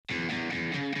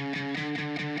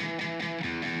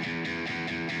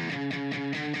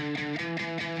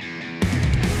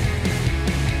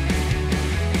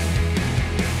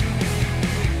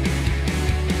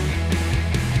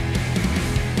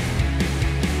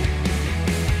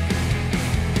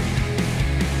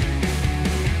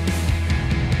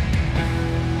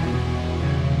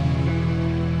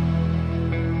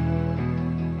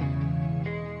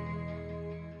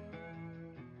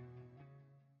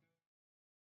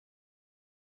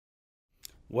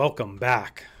Welcome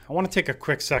back. I want to take a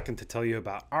quick second to tell you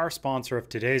about our sponsor of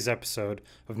today's episode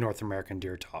of North American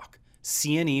Deer Talk,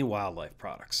 CNE Wildlife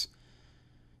Products.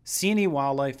 CNE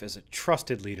Wildlife is a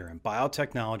trusted leader in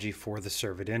biotechnology for the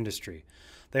cervid industry.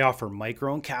 They offer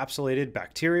microencapsulated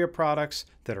bacteria products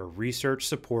that are research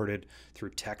supported through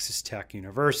Texas Tech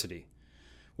University.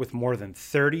 With more than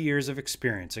 30 years of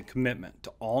experience and commitment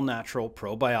to all natural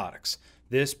probiotics,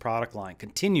 this product line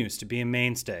continues to be a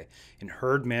mainstay in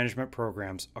herd management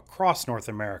programs across North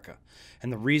America.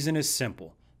 And the reason is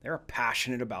simple. They are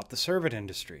passionate about the cervid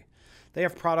industry. They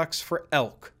have products for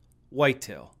elk,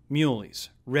 whitetail, muleys,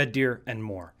 red deer, and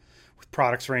more, with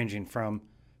products ranging from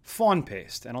Fawn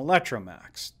Paste and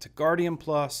Electromax to Guardian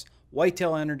Plus,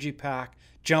 Whitetail Energy Pack,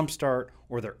 Jumpstart,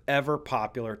 or their ever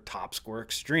popular Top Score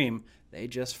Extreme. They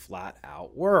just flat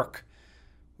out work.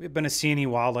 We've been a CNE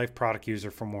Wildlife product user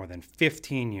for more than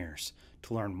 15 years.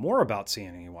 To learn more about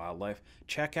CNE Wildlife,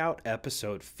 check out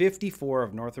episode 54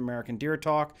 of North American Deer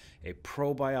Talk, a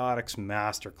probiotics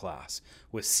masterclass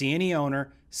with CNE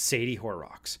owner Sadie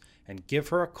Horrocks, and give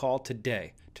her a call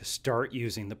today to start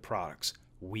using the products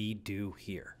we do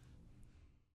here.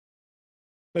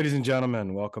 Ladies and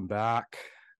gentlemen, welcome back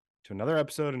to another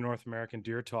episode of North American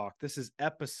Deer Talk. This is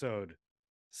episode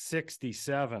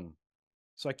 67.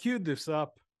 So I queued this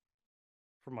up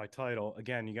for my title.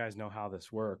 Again, you guys know how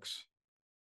this works.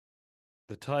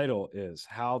 The title is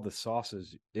How the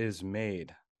Sausage is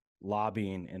Made,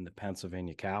 Lobbying in the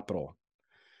Pennsylvania Capitol.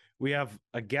 We have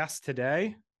a guest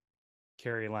today,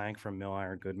 Carrie Lang from Mill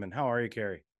Iron Goodman. How are you,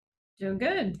 Carrie? Doing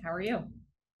good. How are you?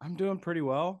 I'm doing pretty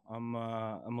well. I'm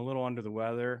a little under the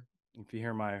weather. If you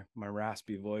hear my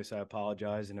raspy voice, I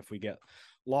apologize. And if we get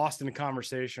lost in a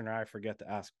conversation or I forget to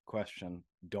ask a question,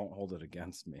 don't hold it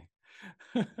against me.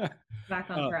 Back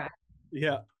on track.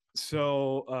 Yeah.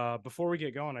 So before we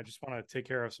get going, I just want to take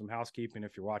care of some housekeeping.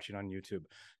 If you're watching on YouTube,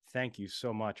 thank you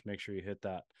so much. Make sure you hit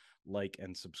that like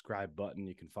and subscribe button.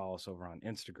 You can follow us over on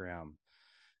Instagram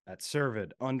at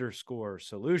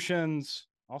cervid_solutions.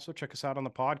 Also check us out on the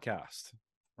podcast.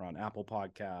 We're on Apple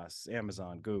Podcasts,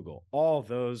 Amazon, Google, all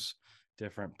those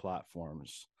different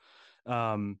platforms.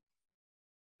 So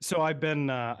I've been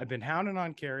hounding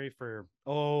on Carrie for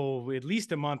at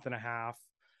least a month and a half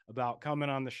about coming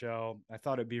on the show. I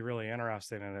thought it'd be really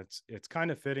interesting, and it's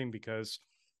kind of fitting because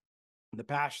the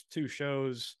past two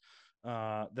shows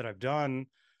that I've done,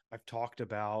 I've talked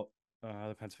about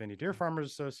the Pennsylvania Deer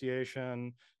Farmers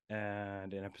Association,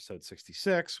 and in episode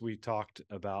 66, we talked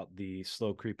about the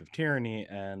slow creep of tyranny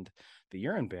and the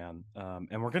urine ban,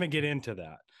 and we're going to get into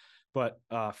that. But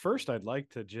first, I'd like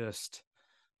to just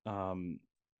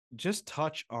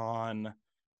touch on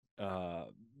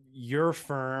your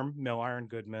firm, Mill Iron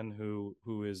Goodman,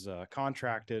 who is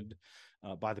contracted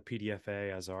by the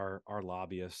PDFA as our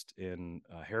lobbyist in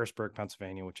Harrisburg,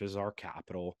 Pennsylvania, which is our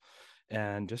capital,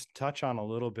 and just touch on a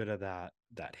little bit of that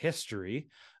history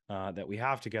that we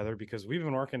have together, because we've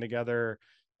been working together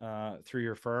through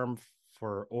your firm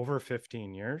for over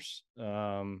 15 years.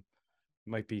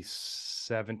 Might be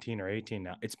 17 or 18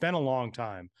 now. It's been a long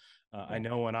time. I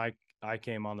know when I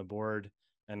came on the board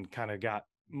and kind of got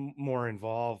more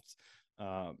involved,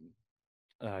 John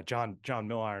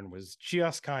Milliron was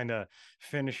just kind of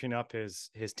finishing up his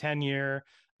tenure.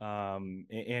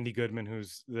 Andy Goodman,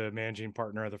 who's the managing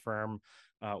partner of the firm,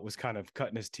 was kind of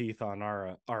cutting his teeth on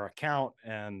our account,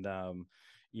 and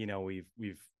we've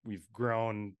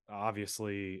grown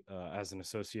obviously as an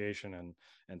association,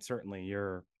 and certainly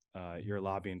your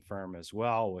lobbying firm as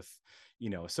well, with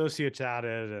associates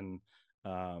added. And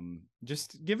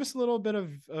just give us a little bit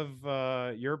of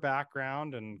your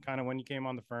background and kind of when you came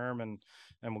on the firm, and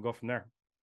we'll go from there.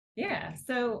 Yeah,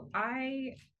 so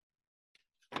I'm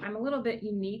a little bit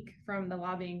unique from the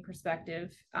lobbying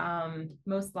perspective.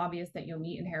 Most lobbyists that you'll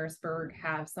meet in Harrisburg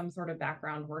have some sort of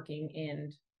background working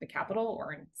in the Capitol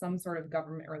or in some sort of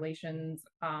government relations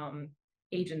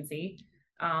agency.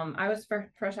 I was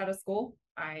fresh out of school.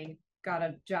 I got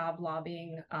a job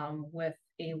lobbying with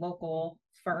a local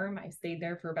firm. I stayed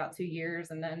there for about 2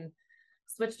 years and then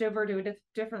switched over to a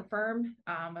different firm.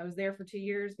 I was there for 2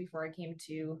 years before I came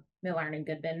to Mill Iron and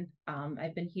Goodman.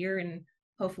 I've been here and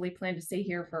hopefully plan to stay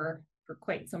here for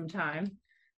quite some time.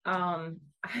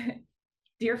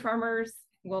 Deer farmers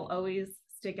will always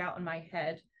stick out in my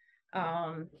head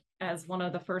as one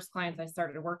of the first clients I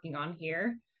started working on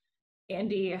here.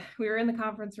 Andy, we were in the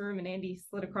conference room and Andy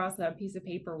slid across a piece of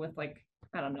paper with, like,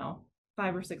 I don't know,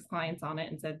 5 or 6 clients on it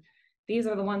and said, these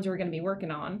are the ones we're going to be working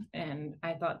on. And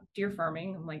I thought, deer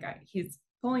farming. I'm like, he's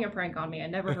pulling a prank on me. I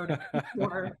never heard of it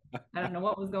before. I don't know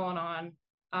what was going on.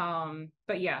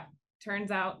 But yeah,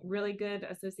 turns out really good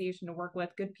association to work with,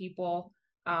 good people.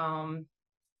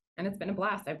 and it's been a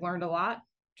blast. I've learned a lot.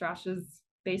 Josh has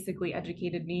basically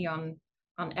educated me on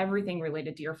everything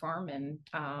related to your farm, and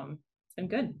it's been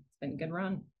good. It's been a good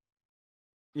run.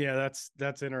 Yeah,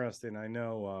 that's interesting. I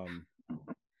know, I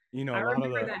a lot of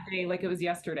remember that day like it was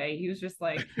yesterday. He was just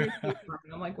like, "Here's the the farm."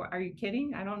 And I'm like, "What? Are you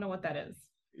kidding? I don't know what that is."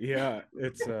 yeah,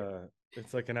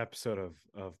 it's like an episode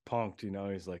of Punk'd,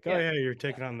 he's like, "Oh Yeah, yeah, you're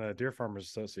taking on the Deer Farmers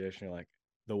Association." You're like,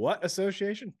 "The what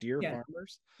association? Deer yeah,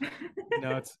 Farmers?"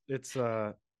 No,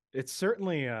 it's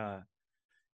certainly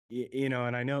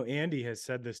and I know Andy has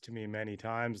said this to me many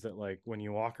times that like when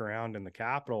you walk around in the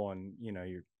Capitol and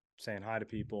you're saying hi to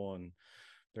people and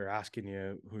they're asking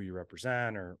you who you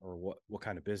represent or what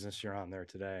kind of business you're on there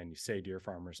today, and you say Deer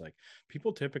Farmers, like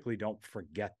people typically don't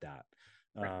forget that.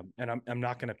 right. And I'm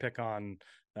not going to pick on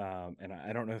and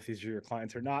I don't know if these are your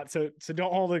clients or not, so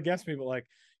don't hold it against me, but like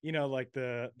like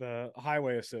the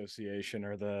Highway Association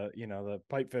or the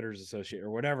Pipe Fitters Association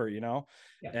or whatever,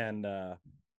 Yeah. and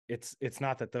it's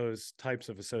not that those types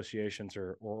of associations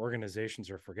or organizations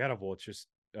are forgettable. It's just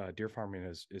deer farming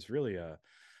is really a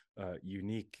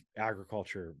unique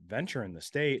agriculture venture in the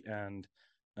state, and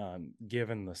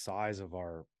given the size of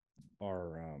our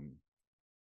our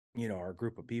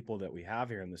group of people that we have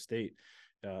here in the state,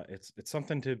 it's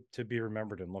something to be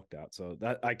remembered and looked at. So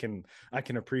that I can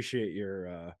appreciate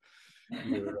your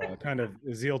kind of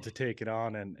zeal to take it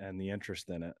on and the interest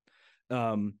in it.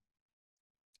 Um,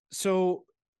 so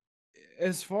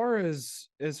as far as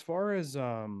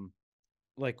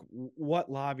like what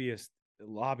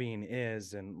lobbying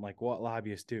is and like what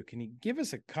lobbyists do, can you give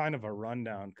us a kind of a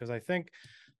rundown? Because I think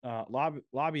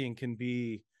lobbying can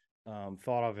be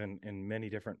thought of in many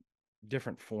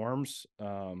different forms.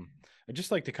 I'd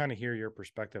just like to kind of hear your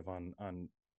perspective on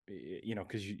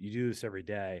because you do this every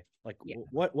day, like Yeah.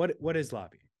 what is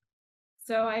lobbying?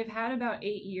 So I've had about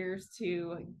 8 years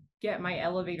to get my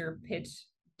elevator pitch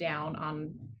down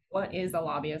on what is a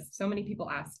lobbyist. So many people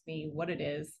ask me what it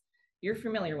is. You're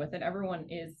familiar with it. Everyone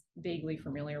is vaguely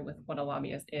familiar with what a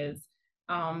lobbyist is.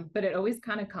 But it always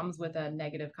kind of comes with a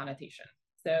negative connotation.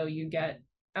 So you get,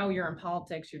 oh, you're in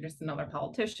politics, you're just another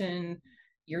politician,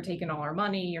 you're taking all our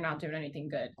money, you're not doing anything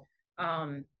good.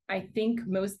 I think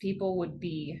most people would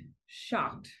be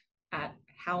shocked at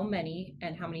how many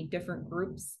different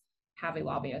groups have a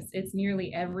lobbyist. It's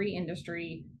nearly every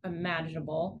industry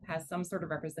imaginable has some sort of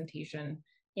representation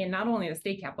in not only the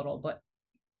state capitol, but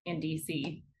in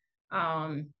DC.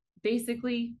 Um,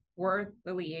 Basically, we're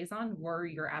the liaison, we're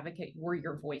your advocate, we're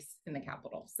your voice in the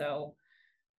Capitol. So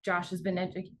Josh has been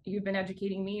you've been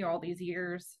educating me all these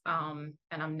years, and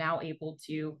I'm now able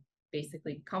to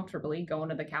basically comfortably go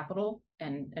into the Capitol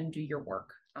and do your work.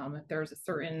 If there's a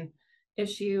certain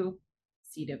issue,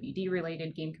 CWD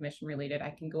related, Game Commission related,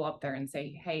 I can go up there and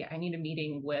say, hey, I need a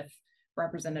meeting with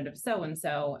Representative so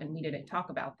and we need to talk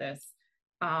about this.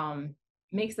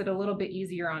 Makes it a little bit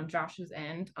easier on Josh's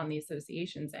end, on the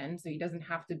association's end, so he doesn't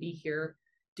have to be here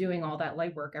doing all that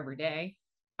legwork every day.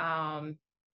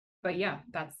 But yeah,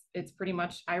 it's pretty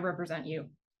much I represent you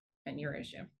and your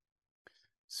issue.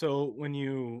 So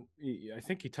I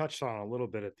think you touched on a little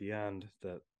bit at the end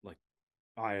that like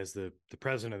I, as the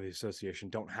president of the association,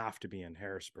 don't have to be in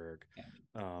Harrisburg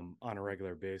Yeah. on a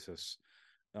regular basis.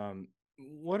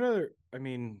 What are, I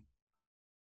mean,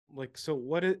 like, so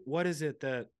what is it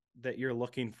that you're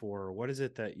looking for? What is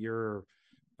it that you're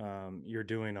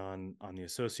doing on the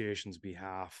association's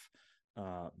behalf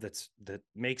that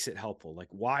makes it helpful? Like,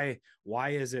 why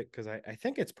is it? Because I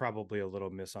think it's probably a little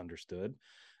misunderstood.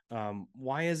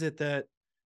 Why is it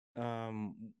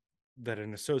um, that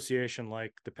an association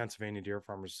like the Pennsylvania Deer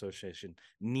Farmers Association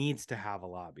needs to have a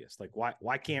lobbyist? Like,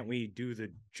 why can't we do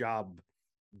the job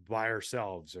by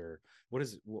ourselves? Or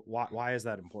why is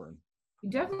that important? You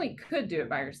definitely could do it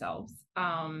by yourselves.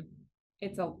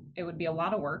 It would be a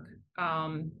lot of work.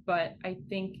 But I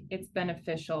think it's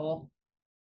beneficial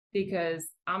because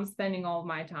I'm spending all of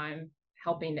my time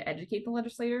helping to educate the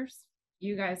legislators.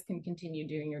 You guys can continue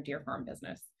doing your deer farm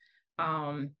business.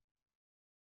 Um,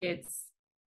 it's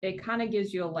it kind of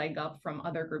gives you a leg up from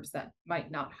other groups that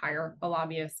might not hire a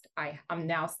lobbyist. I'm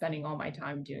now spending all my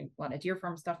time doing a lot of deer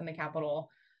farm stuff in the Capitol.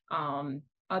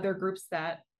 Other groups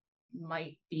that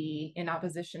might be in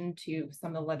opposition to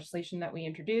some of the legislation that we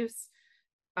introduce,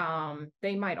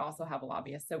 they might also have a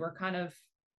lobbyist. So we're kind of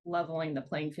leveling the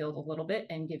playing field a little bit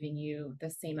and giving you the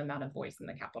same amount of voice in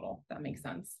the Capitol. That makes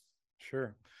sense.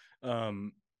 Sure.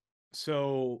 Um,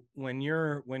 so when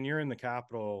you're in the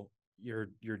Capitol, you're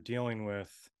dealing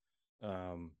with,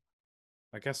 um,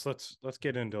 I guess let's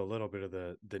get into a little bit of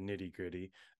the nitty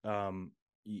gritty.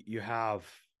 You have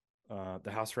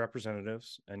the House of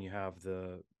Representatives and you have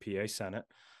the PA Senate.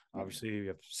 Obviously, you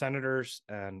have senators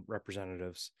and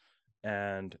representatives,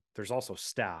 and there's also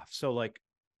staff. So, like,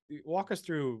 walk us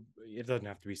through. It doesn't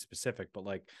have to be specific, but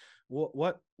like,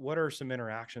 what are some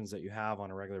interactions that you have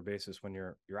on a regular basis when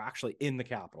you're actually in the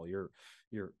Capitol? You're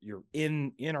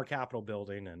in our Capitol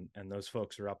building, and those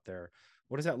folks are up there.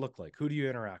 What does that look like? Who do you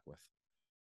interact with?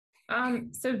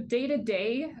 So day to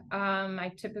day,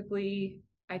 I typically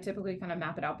kind of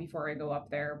map it out before I go up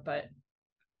there. But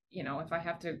if I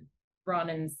have to run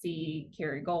and see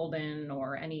Carrie Golden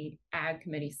or any ag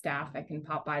committee staff, I can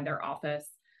pop by their office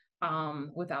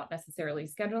without necessarily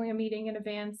scheduling a meeting in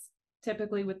advance.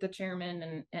 Typically, with the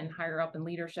chairman and higher up in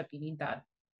leadership, you need that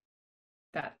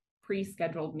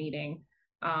pre-scheduled meeting.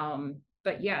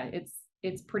 But yeah,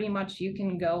 it's pretty much you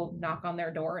can go knock on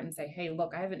their door and say, hey,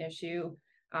 look, I have an issue.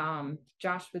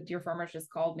 Josh with Deer Farmers just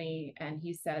called me and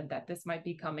he said that this might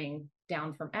be coming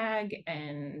down from ag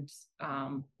and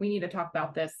we need to talk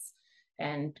about this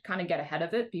and kind of get ahead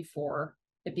of it before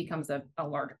it becomes a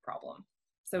larger problem.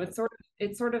 So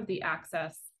it's sort of the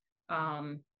access,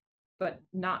 but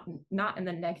not in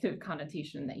the negative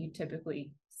connotation that you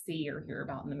typically see or hear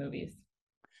about in the movies.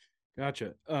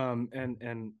 Gotcha.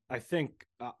 And I think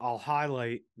I'll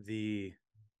highlight the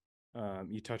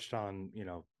you touched on,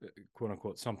 quote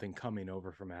unquote, something coming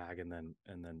over from ag, and then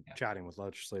Yeah. chatting with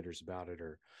legislators about it,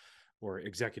 or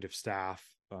executive staff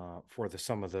for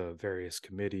some of the various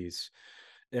committees.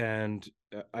 And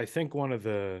I think one of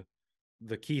the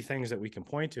key things that we can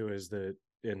point to is that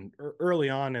early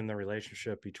on in the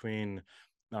relationship between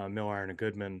Milliron and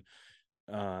Goodman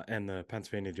and the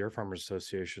Pennsylvania Deer Farmers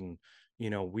Association,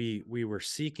 we were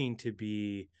seeking to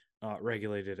be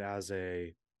regulated as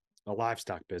a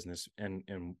livestock business, and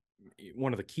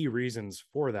one of the key reasons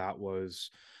for that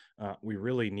was we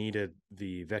really needed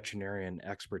the veterinarian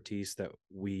expertise that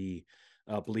we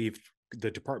believed the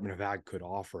Department of Ag could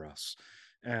offer us,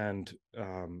 and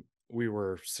we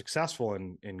were successful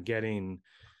in getting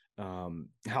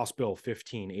House Bill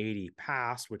 1580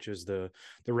 passed, which is the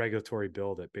regulatory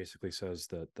bill that basically says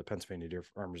that the Pennsylvania Deer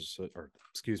Farmers, or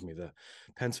excuse me, the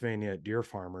Pennsylvania Deer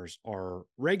Farmers are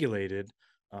regulated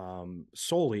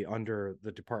solely under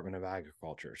the Department of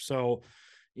Agriculture. So,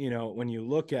 when you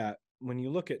look at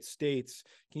states,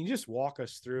 can you just walk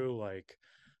us through like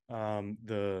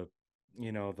the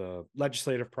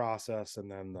legislative process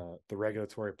and then the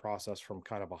regulatory process from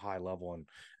kind of a high level,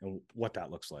 and what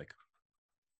that looks like?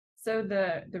 So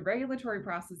the regulatory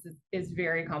process is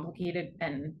very complicated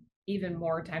and even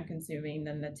more time consuming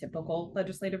than the typical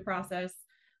legislative process.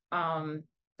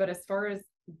 But as far as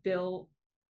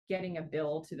getting a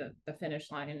bill to the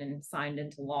finish line and signed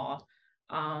into law,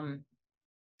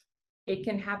 it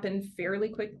can happen fairly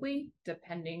quickly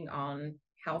depending on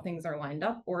how things are lined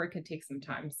up, or it could take some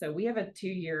time. So we have a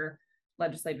 2-year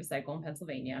legislative cycle in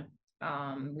Pennsylvania.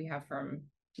 We have from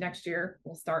next year,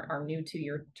 we'll start our new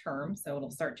 2-year term. So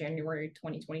it'll start January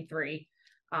 2023,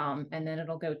 and then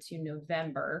it'll go to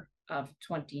November of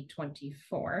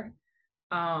 2024.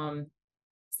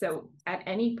 So at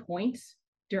any point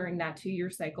during that 2-year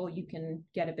cycle, you can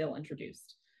get a bill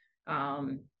introduced.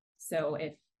 So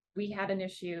if we had an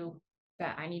issue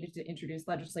that I needed to introduce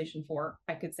legislation for,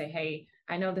 I could say, hey,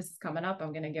 I know this is coming up.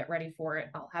 I'm going to get ready for it.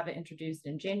 I'll have it introduced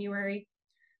in January.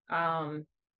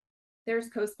 There's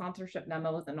co-sponsorship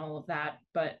memos and all of that,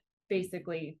 but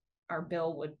basically our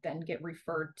bill would then get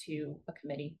referred to a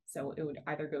committee. So it would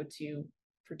either go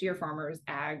for deer farmers,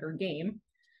 ag, or game.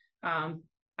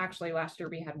 Actually, last year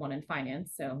we had one in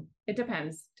finance. So it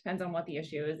depends on what the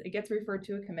issue is. It gets referred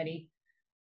to a committee.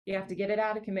 You have to get it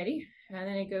out of committee, and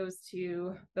then it goes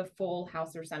to the full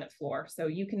House or Senate floor. So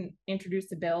you can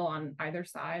introduce a bill on either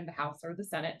side, the House or the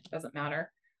Senate, doesn't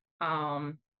matter.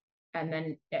 And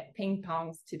then it ping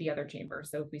pongs to the other chamber.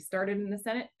 So if we started in the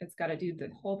Senate, it's got to do the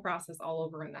whole process all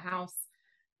over in the House.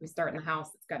 If we start in the House,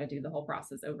 it's got to do the whole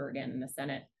process over again in the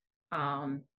Senate.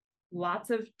 Lots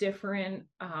of different,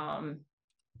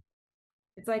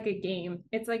 it's like a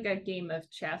game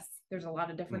of chess. There's a lot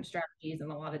of different strategies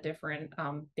and a lot of different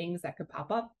things that could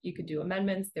pop up. You could do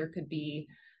amendments. There could be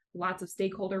lots of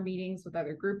stakeholder meetings with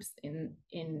other groups in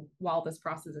while this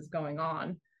process is going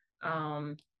on.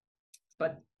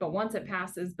 But once it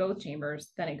passes both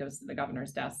chambers, then it goes to the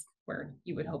governor's desk, where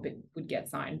you would hope it would get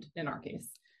signed in our case.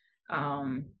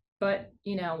 But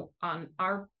on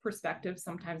our perspective,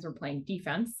 sometimes we're playing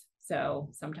defense. So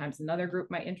sometimes another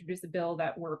group might introduce a bill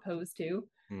that we're opposed to.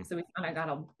 So we kind of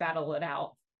got to battle it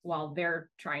out while they're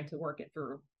trying to work it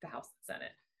through the House and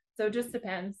Senate. So it just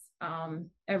depends.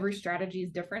 Every strategy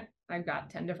is different. I've got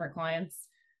 10 different clients,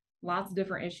 lots of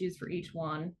different issues for each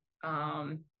one.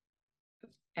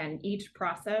 And each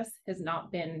process has not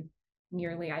been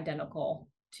nearly identical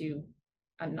to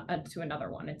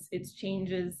another one. It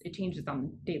changes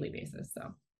on a daily basis.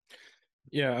 So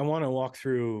Yeah, I want to walk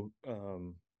through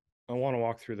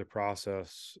the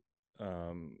process,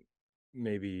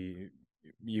 maybe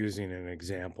using an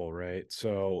example, right?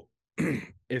 So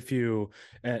if you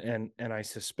and I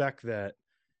suspect that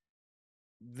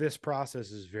this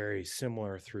process is very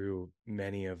similar through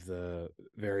many of the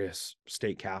various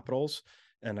state capitals,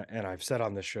 and I've said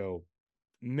on the show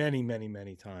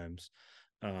many times,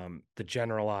 the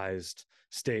generalized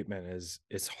statement is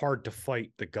it's hard to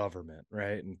fight the government,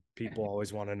 right? And people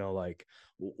always want to know, like,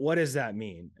 what does that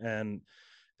mean? And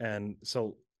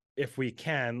so if we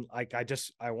can, like,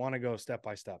 I want to go step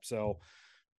by step. So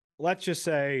let's just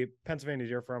say Pennsylvania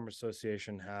Deer Farmers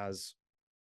Association has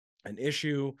an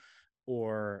issue,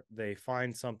 or they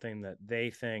find something that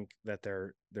they think that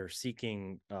they're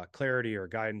seeking clarity or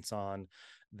guidance on,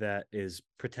 that is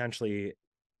potentially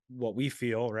what we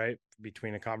feel, right,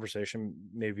 between a conversation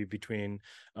maybe between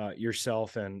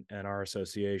yourself and our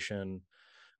association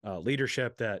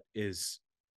leadership, that is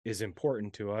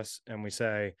important to us, and we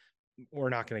say we're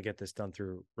not going to get this done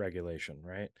through regulation,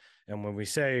 right? And when we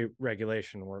say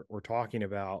regulation, we're talking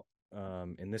about,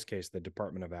 in this case, the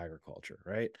Department of Agriculture,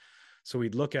 right? So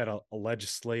we'd look at a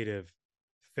legislative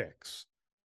fix.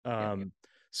 yeah,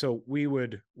 So we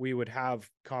would have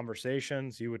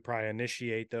conversations. You would probably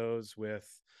initiate those with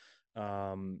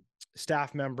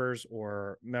staff members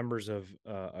or members of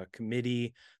a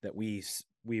committee that we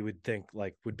would think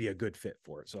like would be a good fit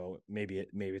for it. So maybe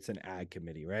it's an ag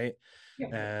committee, right? yeah.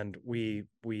 And we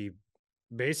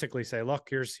basically say, look,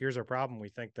 here's our problem. We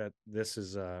think that this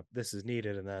is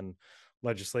needed, and then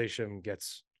legislation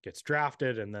gets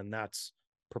drafted, and then that's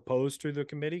proposed to the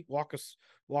committee. Walk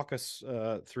us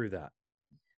through that.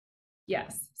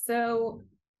 Yes. So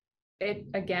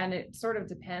it sort of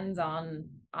depends on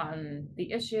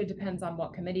the issue. It depends on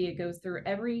what committee it goes through.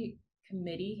 Every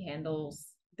committee handles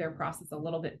their process a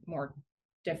little bit more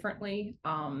differently.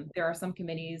 There are some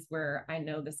committees where I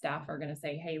know the staff are going to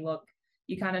say, hey, look,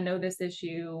 you kind of know this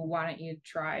issue. Why don't you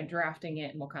try drafting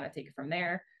it, and we'll kind of take it from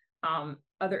there.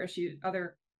 Other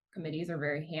committees are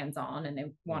very hands-on, and they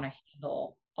want to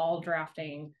handle all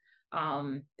drafting.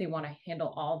 They want to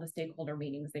handle all the stakeholder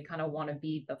meetings. They kind of want to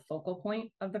be the focal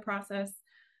point of the process.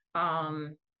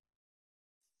 Um,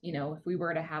 if we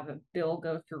were to have a bill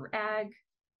go through ag,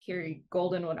 Carrie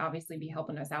Golden would obviously be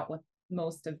helping us out with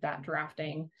most of that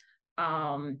drafting.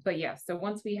 But yeah, so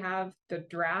once we have the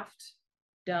draft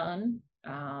done,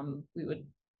 we would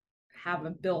have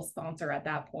a bill sponsor at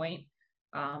that point,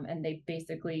 and they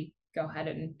basically go ahead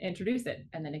and introduce it,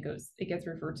 and then it gets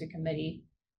referred to committee.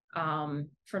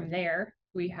 From there,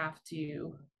 we have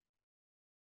to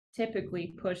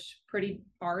typically push pretty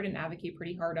hard and advocate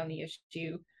pretty hard on the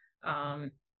issue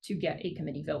to get a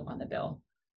committee vote on the bill.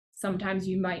 Sometimes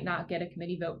you might not get a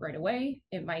committee vote right away.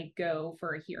 It might go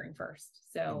for a hearing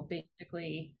first. So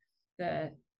basically,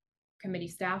 the committee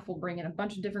staff will bring in a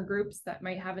bunch of different groups that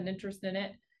might have an interest in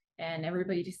it, and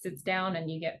everybody just sits down,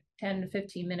 and you get 10 to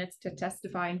 15 minutes to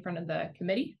testify in front of the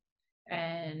committee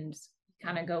and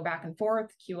kind of go back and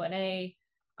forth, Q&A,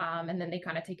 and then they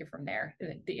kind of take it from there.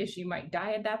 The issue might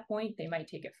die at that point. They might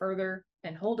take it further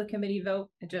and hold a committee vote.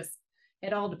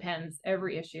 It all depends.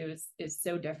 Every issue is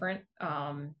so different.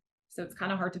 So it's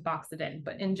kind of hard to box it in,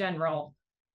 but in general,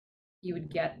 you would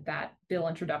get that bill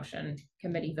introduction,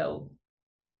 committee vote,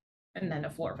 and then a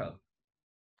floor vote.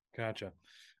 Gotcha.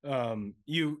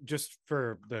 You, just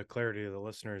for the clarity of the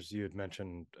listeners, you had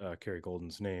mentioned Carrie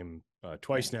Golden's name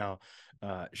twice now.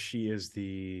 She is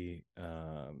the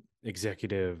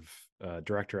executive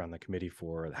director on the committee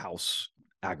for the House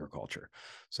Agriculture.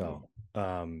 So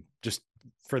just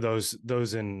for those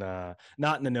in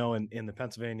not in the know in the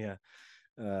Pennsylvania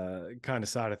kind of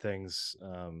side of things,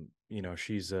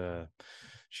 she's a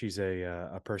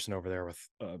person over there with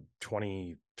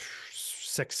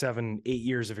 26, 7, 8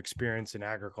 years of experience in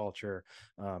agriculture,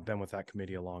 been with that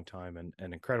committee a long time,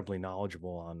 and incredibly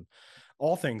knowledgeable on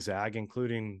all things ag,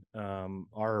 including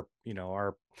our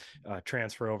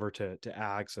transfer over to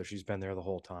ag. So she's been there the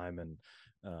whole time, and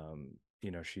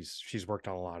she's worked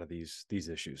on a lot of these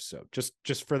issues. So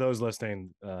just for those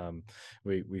listening,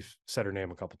 we've said her name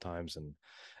a couple times,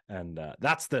 and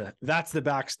that's the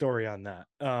backstory on that.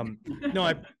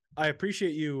 No, I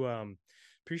appreciate you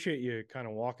kind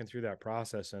of walking through that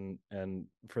process, and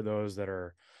for those that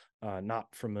are not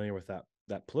familiar with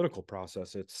that political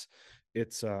process,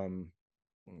 it's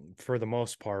for the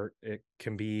most part, it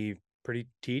can be pretty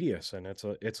tedious, and it's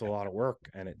a lot of work,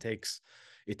 and it takes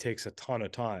a ton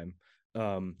of time.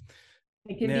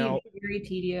 It can be very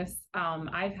tedious.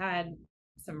 I've had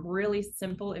some really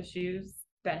simple issues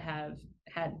that have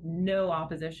had no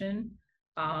opposition.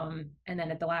 And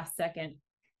then at the last second,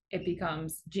 it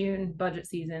becomes June budget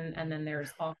season, and then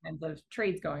there's all kinds of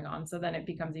trades going on. So then it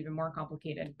becomes even more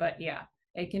complicated. But yeah,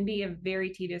 it can be a very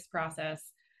tedious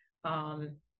process.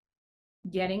 Um,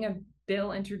 Getting a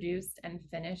bill introduced and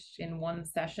finished in one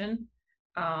session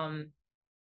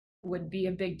would be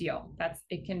a big deal.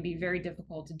 It can be very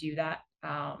difficult to do that.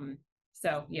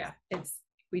 So yeah,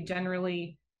 we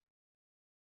generally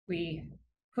we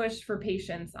push for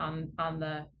patience on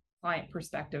the client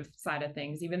perspective side of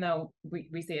things. Even though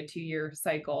we say a 2-year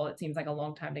cycle, it seems like a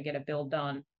long time to get a bill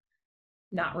done.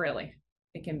 Not really.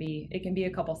 It can be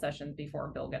a couple sessions before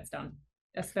a bill gets done,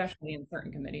 especially in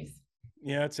certain committees.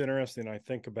 Yeah, it's interesting. I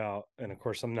think about, and of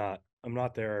course, I'm not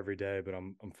there every day, but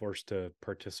I'm forced to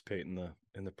participate in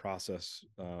the process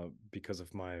because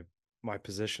of my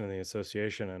position in the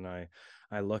association. And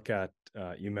I look at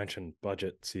you mentioned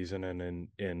budget season, and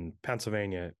in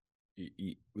Pennsylvania,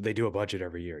 they do a budget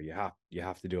every year. You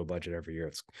have to do a budget every year.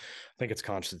 I think it's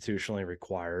constitutionally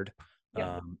required.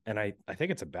 Yeah. And I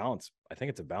think it's a balance. I think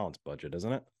it's a balanced budget,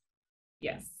 isn't it?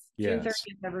 Yes. June Yes.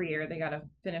 30th every year, they got to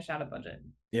finish out a budget.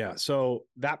 Yeah. So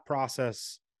that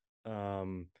process,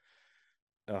 kind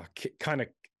of,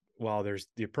 well, there's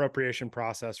the appropriation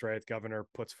process, right? The governor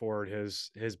puts forward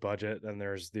his budget, and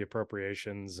there's the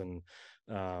appropriations, and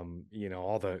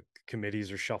all the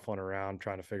committees are shuffling around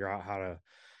trying to figure out how to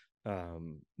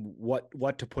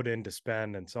what to put in to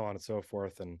spend, and so on and so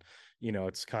forth. And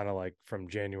it's kind of like from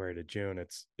January to June,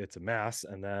 it's a mess.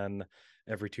 And then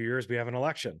every 2 years we have an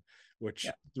election, which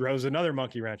throws another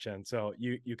monkey wrench in. So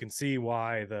you can see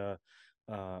why the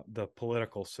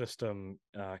political system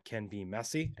can be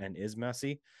messy and is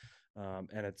messy.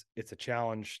 And it's a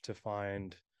challenge to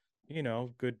find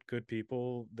good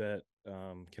people that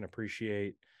can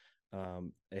appreciate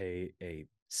a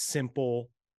simple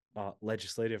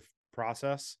legislative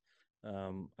process.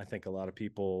 I think a lot of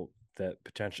people that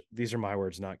potential, these are my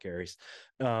words, not Gary's.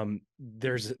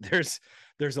 There's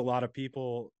a lot of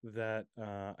people that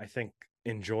I think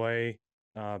enjoy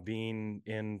being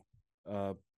in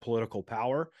political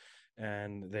power,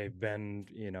 and they've been,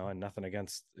 and nothing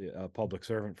against a public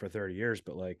servant for 30 years,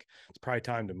 but like, it's probably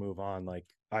time to move on. Like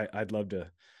I'd love to,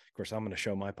 of course, I'm going to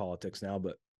show my politics now,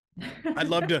 but I'd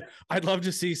love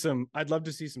to see some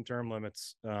term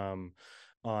limits on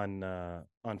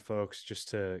folks, just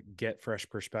to get fresh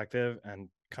perspective and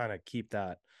kind of keep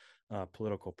that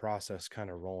political process kind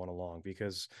of rolling along.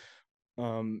 Because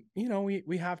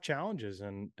we have challenges,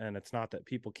 and it's not that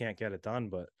people can't get it done,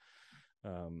 but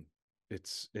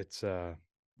it's I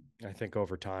think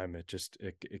over time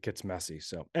it gets messy.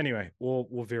 So anyway,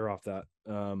 we'll veer off that.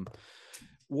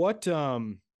 What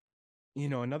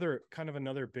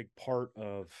another big part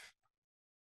of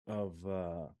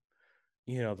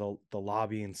the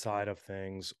lobbying side of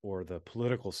things, or the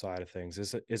political side of things,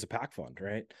 is a PAC fund,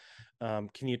 right?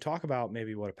 Can you talk about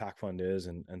maybe what a PAC fund is,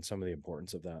 and some of the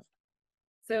importance of that?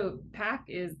 So PAC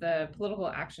is the Political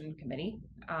Action Committee.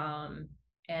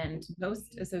 And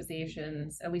most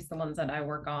associations, at least the ones that I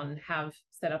work on, have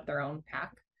set up their own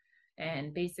PAC.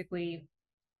 And basically,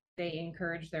 they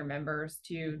encourage their members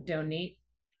to donate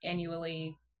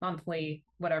annually, monthly,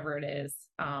 whatever it is,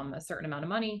 a certain amount of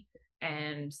money.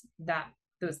 And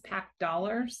those PAC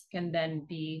dollars can then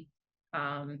be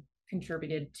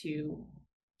contributed to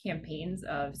campaigns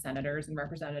of senators and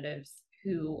representatives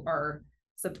who are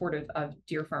supportive of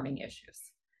deer farming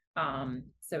issues.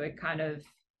 So it kind of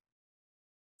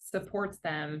supports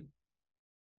them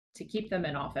to keep them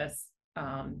in office,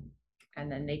 and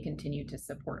then they continue to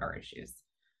support our issues.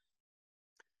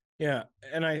 Yeah,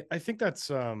 and I think that's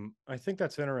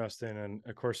interesting. And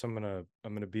of course, I'm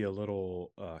gonna be a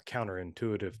little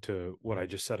counterintuitive to what I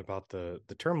just said about the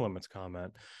term limits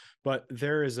comment, but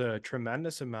there is a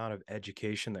tremendous amount of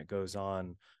education that goes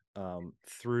on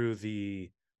through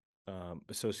the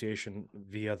association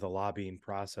via the lobbying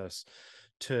process,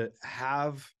 to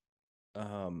have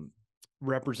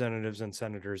representatives and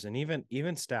senators, and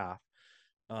even staff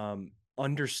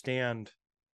understand,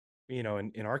 in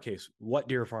our case, what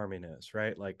deer farming is,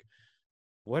 right? Like,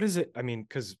 what is it? I mean,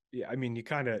 because you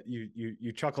kind of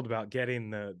you chuckled about getting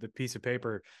the piece of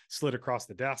paper slid across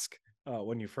the desk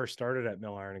when you first started at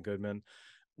Milliron and Goodman.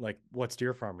 Like, what's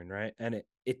deer farming, right? And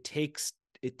it takes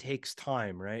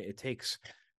time, right? It takes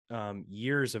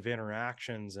years of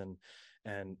interactions, and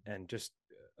just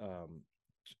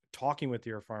talking with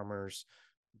deer farmers,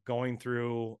 going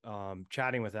through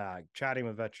chatting with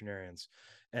veterinarians,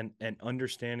 and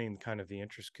understanding kind of the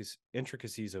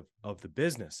intricacies of the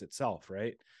business itself,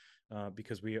 right?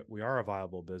 Because we are a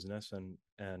viable business,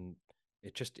 and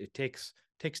it takes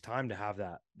time to have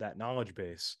that knowledge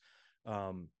base.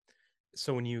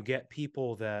 So when you get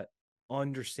people that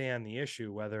understand the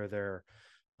issue, whether they're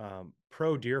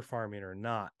pro deer farming or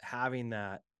not, having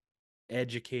that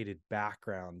educated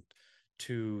background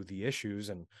to the issues.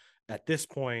 And at this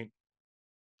point,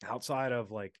 outside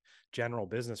of like general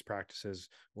business practices,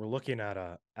 we're looking at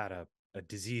a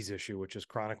disease issue, which is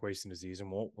chronic wasting disease, and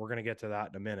we're going to get to that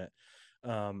in a minute.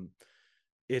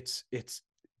 It's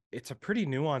a pretty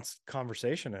nuanced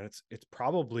conversation, and it's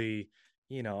probably,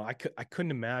 I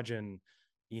couldn't imagine,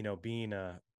 being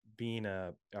a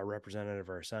representative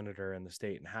or a senator in the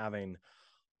state and having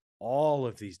all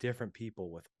of these different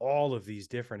people with all of these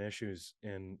different issues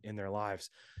in their lives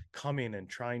coming and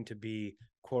trying to be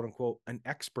quote unquote an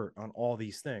expert on all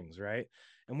these things, right?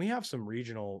 And we have some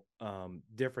regional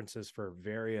differences for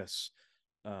various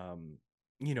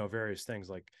various things.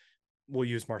 Like, we'll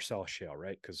use Marcellus Shale,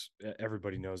 right? Because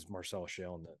everybody knows Marcellus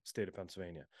Shale in the state of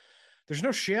Pennsylvania. There's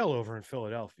no shale over in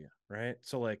Philadelphia, right?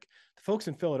 So like the folks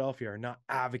in Philadelphia are not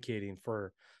advocating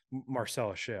for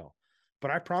Marcellus Shale. But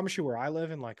I promise you, where I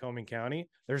live in Lycoming County,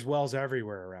 there's wells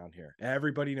everywhere around here.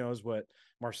 Everybody knows what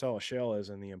Marcellus Shale is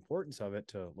and the importance of it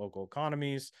to local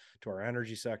economies, to our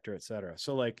energy sector, et cetera.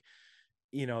 So like,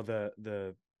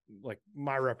 the like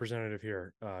my representative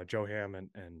here, Joe Ham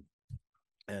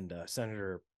and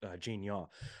Senator Gene Yaw,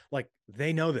 like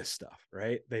they know this stuff,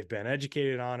 right? They've been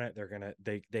educated on it.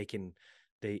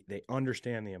 They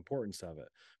understand the importance of it.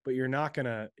 But you're not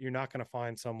gonna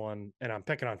find someone, and I'm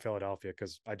picking on Philadelphia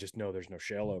because I just know there's no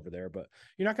shale over there, but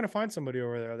you're not gonna find somebody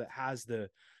over there that has the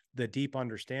deep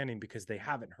understanding because they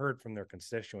haven't heard from their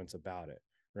constituents about it,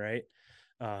 right?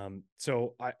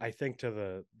 So I think to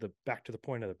the back to the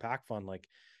point of the PAC fund, like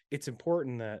it's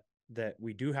important that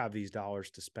we do have these dollars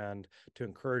to spend to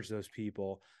encourage those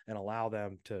people and allow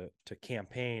them to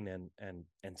campaign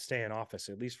and stay in office,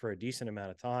 at least for a decent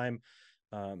amount of time.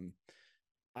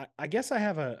 I guess I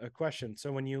have a question.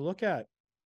 So when you look at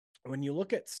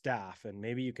staff, and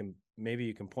maybe you can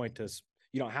point to,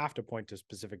 you don't have to point to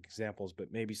specific examples,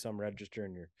 but maybe some register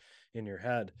in your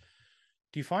head.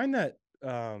 Do you find that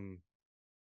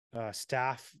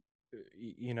staff,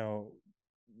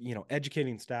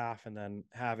 educating staff and then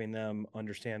having them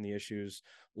understand the issues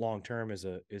long term is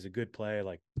a good play?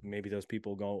 Like maybe those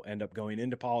people end up going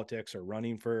into politics or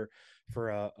running for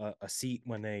a seat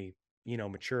when they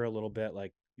mature a little bit.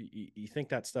 Like you think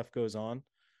that stuff goes on?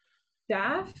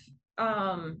 Staff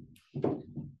are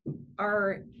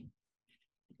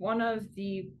one of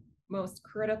the most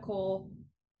critical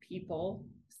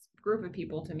group of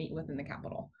people to meet with in the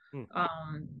Capitol.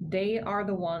 They are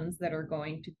the ones that are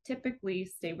going to typically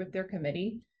stay with their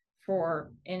committee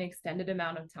for an extended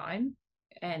amount of time,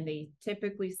 and they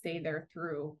typically stay there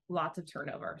through lots of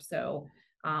turnover. So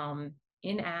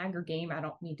in ag or game, I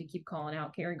don't need to keep calling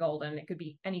out Kerry Golden. It could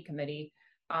be any committee.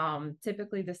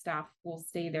 Typically the staff will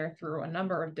stay there through a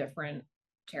number of different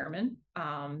chairmen.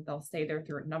 They'll stay there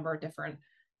through a number of different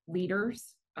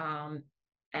leaders. And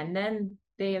then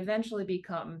they eventually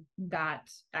become that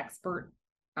expert,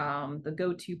 the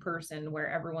go-to person where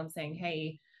everyone's saying,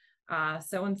 hey,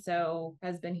 so-and-so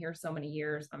has been here so many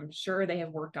years. I'm sure they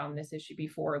have worked on this issue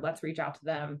before. Let's reach out to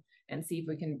them and see if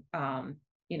we can,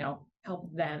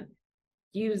 help them,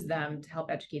 use them to help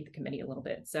educate the committee a little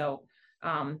bit. So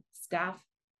staff,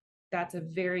 that's a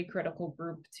very critical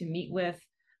group to meet with.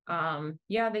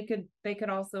 They could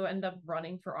also end up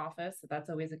running for office. So that's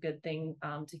always a good thing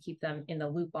to keep them in the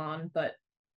loop on. But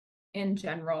in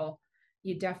general,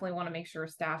 you definitely want to make sure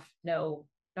staff know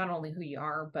not only who you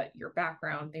are, but your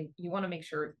background. You want to make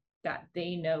sure that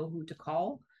they know who to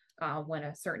call when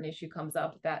a certain issue comes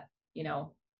up that,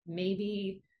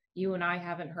 maybe you and I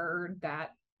haven't heard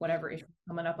that whatever issue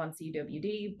coming up on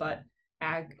CWD, but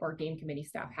ag or game committee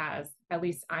staff has. At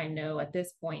least I know at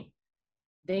this point,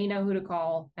 they know who to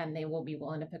call and they will be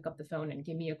willing to pick up the phone and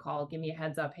give me a call, give me a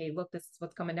heads up. Hey, look, this is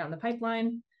what's coming down the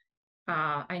pipeline.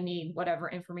 I need whatever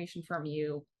information from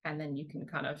you, and then you can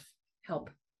kind of help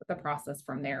with the process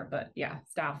from there. But yeah,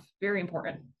 staff, very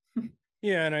important.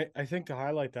 Yeah, and I think to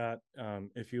highlight that,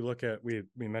 if you look at, we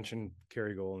mentioned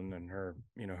Kerry Golden and her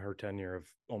tenure of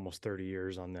almost 30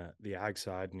 years on the ag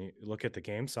side, and you look at the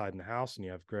game side in the House, and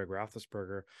you have Greg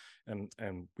Roethlisberger,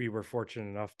 and we were fortunate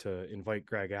enough to invite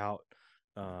Greg out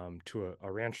to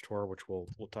a ranch tour, which we'll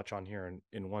touch on here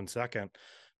in 1 second.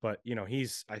 But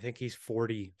I think he's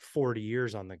 40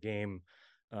 years on the game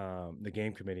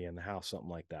committee in the House, something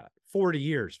like that. 40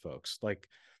 years, folks. Like,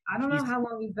 I don't know how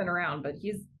long he's been around, but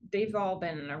they've all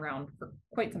been around for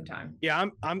quite some time. Yeah,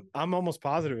 I'm almost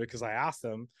positive because I asked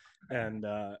him, and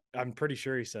I'm pretty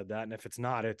sure he said that. And if it's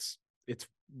not, it's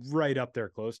right up there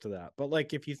close to that. But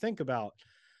like if you think about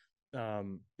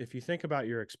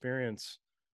your experience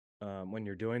when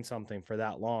you're doing something for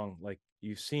that long, like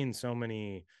you've seen so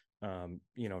many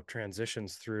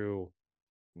transitions through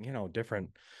different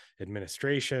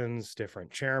administrations,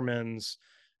 different chairmans,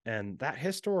 and that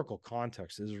historical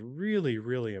context is really,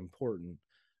 really important.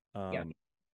 Yeah. Um,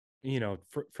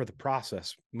 for the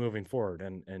process moving forward,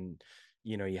 and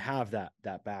you have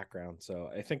that background. So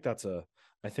I think that's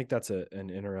an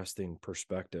interesting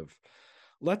perspective.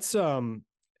 Let's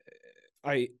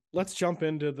let's jump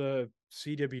into the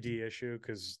CWD issue,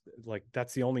 because like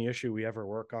that's the only issue we ever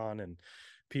work on, and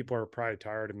people are probably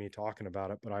tired of me talking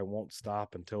about it, but I won't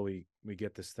stop until we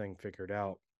get this thing figured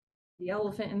out. The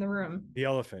elephant in the room. The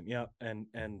elephant, yeah, and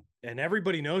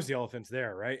everybody knows the elephant's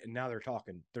there, right? And now they're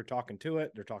talking to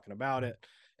it, they're talking about it,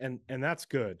 and that's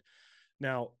good.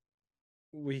 Now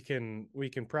we can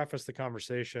preface the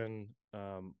conversation.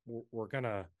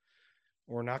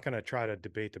 We're not going to try to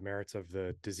debate the merits of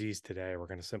the disease today. We're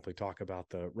going to simply talk about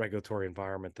the regulatory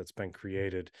environment that's been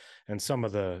created and some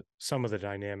of the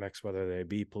dynamics, whether they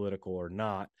be political or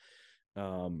not,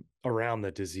 around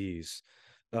the disease.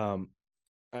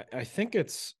 I think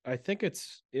it's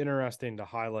interesting to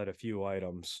highlight a few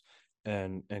items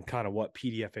and kind of what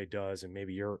PDFA does and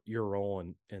maybe your role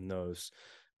in those.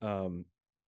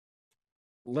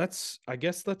 Let's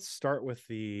start with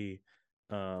the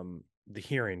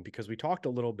hearing, because we talked a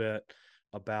little bit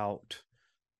about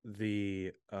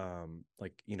the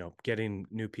getting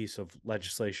new piece of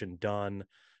legislation done.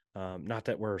 Not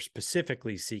that we're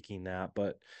specifically seeking that,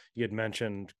 but you had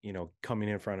mentioned, coming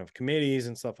in front of committees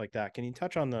and stuff like that. Can you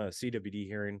touch on the CWD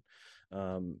hearing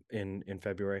in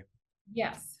February?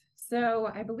 Yes.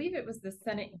 So I believe it was the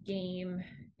Senate game.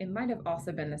 It might have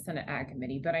also been the Senate Ag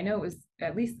Committee, but I know it was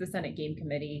at least the Senate Game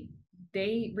Committee.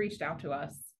 They reached out to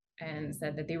us and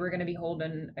said that they were going to be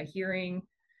holding a hearing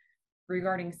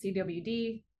regarding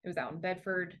CWD. It was out in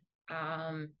Bedford.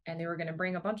 And they were going to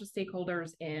bring a bunch of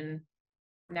stakeholders in.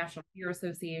 National Deer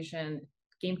Association,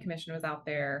 Game Commission was out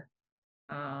there.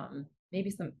 Maybe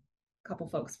some couple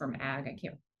folks from Ag, I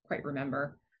can't quite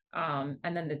remember. And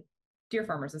then the Deer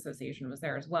Farmers Association was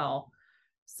there as well.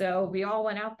 So we all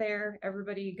went out there.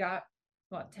 Everybody got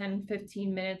what 10,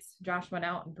 15 minutes. Josh went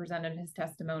out and presented his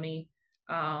testimony.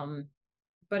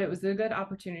 But it was a good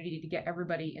opportunity to get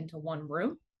everybody into one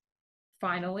room.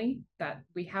 Finally, that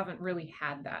we haven't really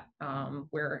had that,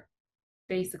 where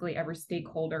basically every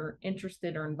stakeholder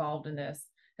interested or involved in this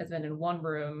has been in one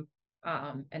room,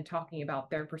 and talking about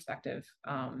their perspective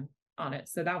on it.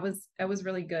 So that was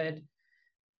really good.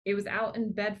 It was out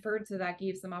in Bedford, so that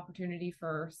gave some opportunity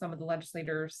for some of the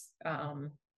legislators,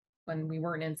 when we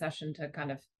weren't in session, to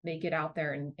kind of make it out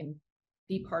there and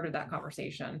be part of that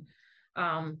conversation.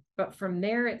 But from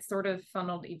there, it sort of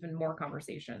funneled even more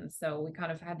conversations. So we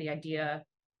kind of had the idea,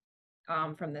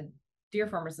 from the Deer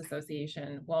Farmers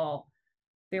Association. Well,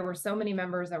 there were so many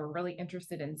members that were really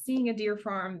interested in seeing a deer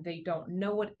farm. They don't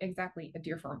know what exactly a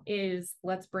deer farm is.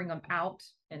 Let's bring them out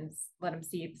and let them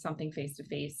see something face to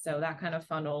face. So that kind of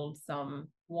funneled some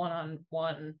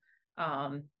one-on-one,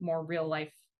 more real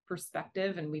life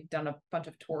perspective. And we've done a bunch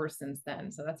of tours since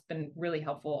then. So that's been really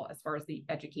helpful as far as the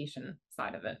education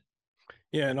side of it.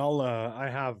 Yeah, and I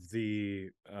have the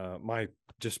my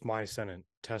Senate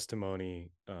testimony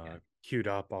queued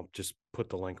up. I'll just put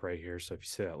the link right here. So if you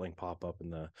see that link pop up in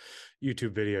the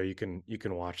YouTube video, you can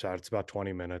watch that. It's about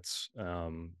 20 minutes.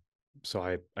 So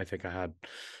I think I had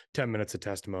 10 minutes of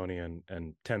testimony and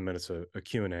 10 minutes of a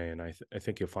Q&A, and I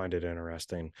think you'll find it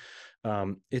interesting.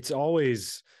 It's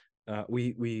always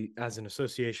we as an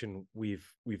association, we've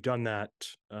done that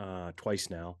twice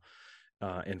now.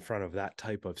 In front of that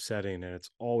type of setting, and it's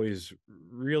always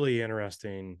really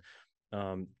interesting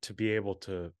to be able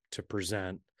to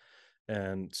present.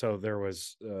 And so there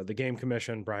was the Game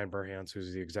Commission. Brian Burhans,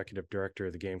 who's the executive director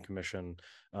of the Game Commission,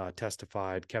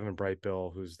 testified. Kevin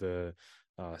Brightbill, who's the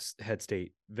head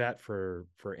state vet for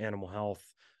animal health,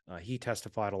 he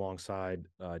testified alongside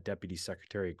Deputy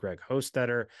Secretary Greg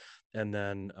Hostetter, and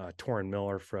then Torrin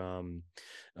Miller from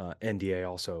NDA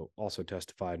also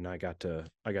testified, and I got to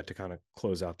kind of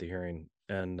close out the hearing,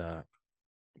 and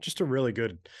just a really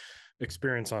good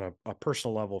experience on a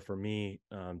personal level for me,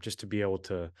 just to be able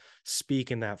to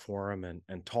speak in that forum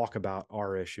and talk about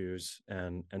our issues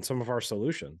and some of our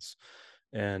solutions.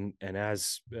 And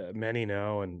as many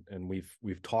know, and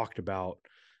we've talked about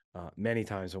many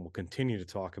times, and we'll continue to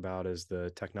talk about, is the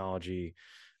technology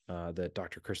that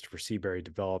Dr. Christopher Seabury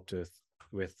developed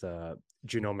with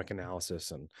genomic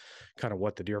analysis, and kind of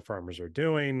what the deer farmers are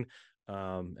doing,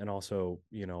 and also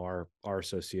our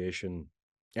association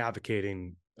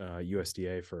advocating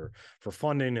USDA for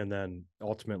funding, and then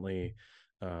ultimately,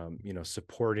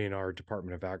 supporting our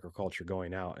Department of Agriculture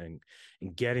going out and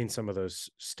getting some of those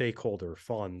stakeholder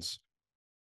funds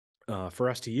for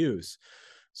us to use.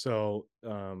 So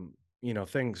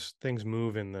things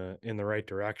move in the right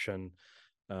direction,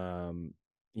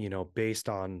 based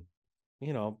on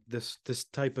this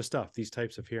type of stuff, these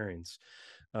types of hearings.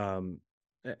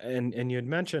 And you had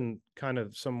mentioned kind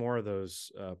of some more of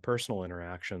those personal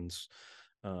interactions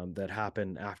that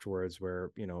happen afterwards,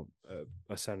 where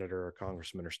a senator or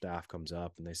congressman or staff comes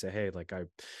up and they say, hey, like I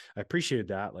appreciated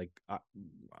that, like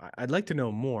I'd like to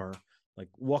know more, like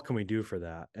what can we do for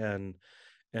that? And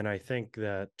I think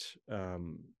that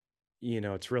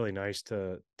it's really nice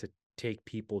to take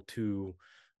people to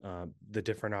the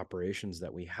different operations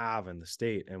that we have in the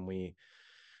state. And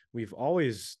we've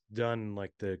always done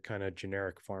like the kind of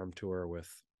generic farm tour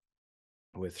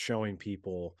with showing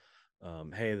people,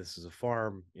 hey, this is a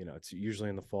farm, it's usually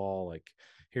in the fall, like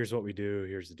here's what we do,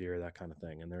 here's the deer, that kind of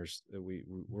thing. And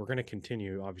we're going to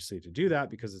continue obviously to do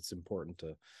that, because it's important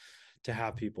to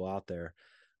have people out there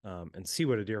and see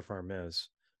what a deer farm is.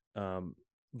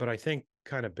 But I think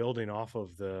kind of building off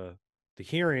of the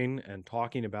hearing and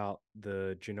talking about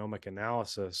the genomic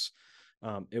analysis,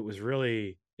 it was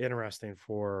really interesting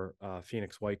for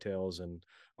Phoenix Whitetails and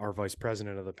our vice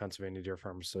president of the Pennsylvania Deer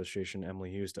Farm Association,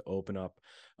 Emily Hughes, to open up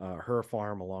her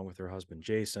farm along with her husband,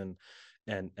 Jason,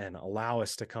 and allow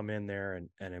us to come in there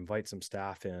and invite some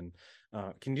staff in.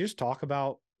 Can you just talk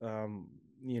about,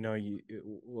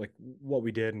 like what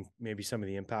we did and maybe some of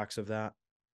the impacts of that?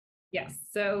 Yes.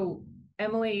 So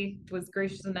Emily was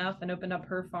gracious enough and opened up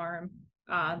her farm.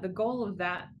 The goal of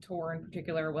that tour in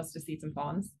particular was to see some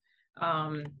fawns.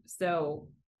 So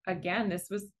again, this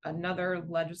was another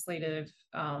legislative,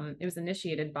 it was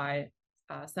initiated by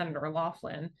Senator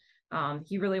Laughlin.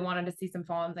 He really wanted to see some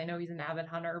fawns. I know he's an avid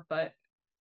hunter, but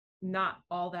not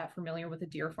all that familiar with a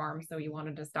deer farm. So he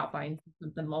wanted to stop by and see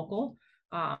something local.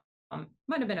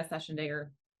 Might have been a session day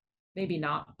or maybe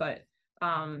not, but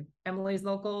Emily's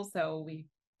local. So we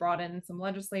brought in some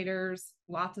legislators,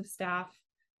 lots of staff,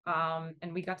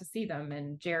 and we got to see them.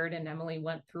 And Jared and Emily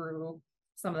went through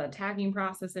some of the tagging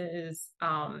processes.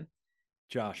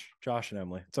 Josh and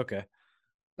Emily. It's okay.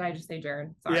 Did I just say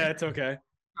Jared? Sorry. Yeah, it's okay.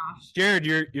 Josh. Jared,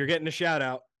 you're getting a shout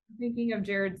out. Thinking of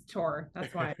Jared's tour.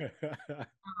 That's why. Good.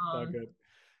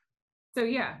 So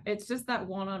yeah, it's just that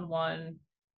one-on-one,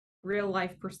 real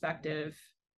life perspective,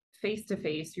 face to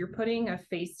face. You're putting a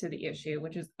face to the issue,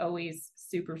 which is always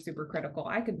super, super critical.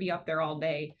 I could be up there all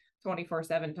day,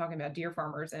 24/7, talking about deer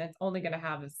farmers, and it's only going to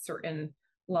have a certain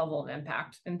level of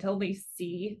impact until they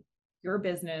see your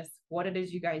business, what it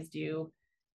is you guys do,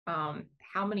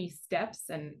 how many steps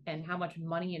and how much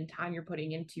money and time you're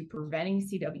putting into preventing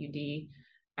CWD.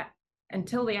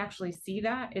 Until they actually see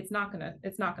that, it's not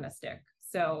gonna stick.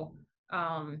 So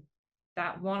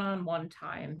that one-on-one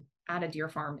time at a deer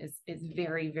farm is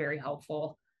very, very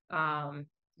helpful. Now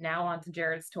on to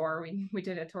Jared's tour. We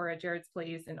did a tour at Jared's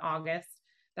place in August.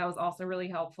 That was also really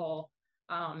helpful.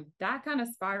 That kind of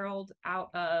spiraled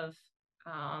out of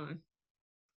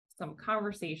some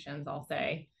conversations, I'll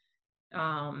say,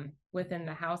 within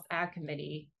the House Ag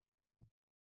Committee.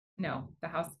 No, the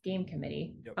House Game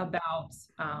Committee. Yep. About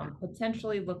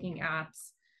potentially looking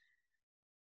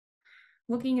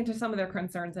into some of their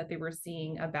concerns that they were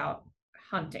seeing about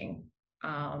hunting.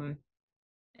 And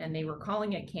they were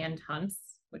calling it canned hunts,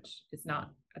 which is not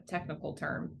a technical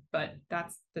term, but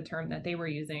that's the term that they were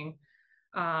using.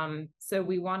 So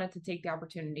we wanted to take the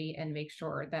opportunity and make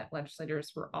sure that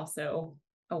legislators were also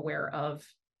aware of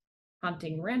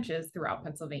hunting ranches throughout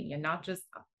Pennsylvania, not just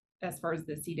as far as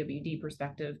the CWD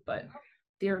perspective, but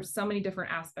there are so many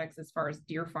different aspects as far as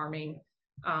deer farming.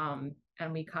 And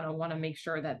we kind of want to make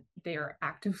sure that they are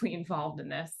actively involved in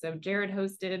this. So Jared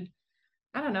hosted,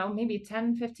 I don't know, maybe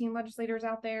 10, 15 legislators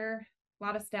out there, a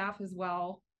lot of staff as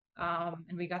well.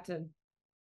 And we got to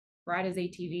ride his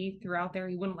ATV throughout there.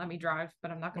 He wouldn't let me drive, but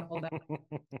I'm not going to hold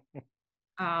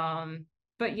that.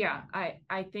 But yeah,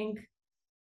 I think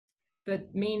the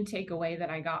main takeaway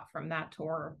that I got from that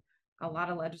tour, a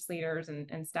lot of legislators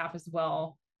and staff as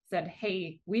well said,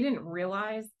 hey, we didn't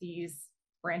realize these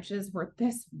branches were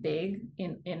this big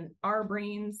in our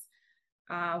brains.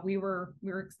 We were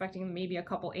expecting maybe a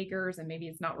couple acres, and maybe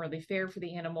it's not really fair for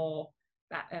the animal.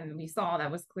 And we saw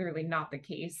that was clearly not the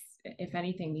case. If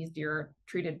anything, these deer are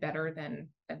treated better than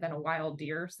a wild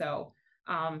deer. So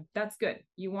that's good.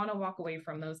 You want to walk away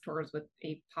from those tours with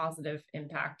a positive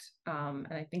impact. And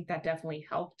I think that definitely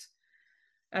helped.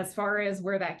 As far as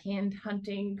where that canned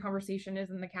hunting conversation is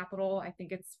in the Capitol, I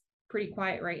think it's pretty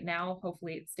quiet right now.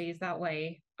 Hopefully it stays that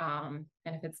way. And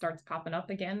if it starts popping up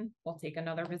again, we'll take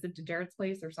another visit to Jared's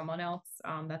place or someone else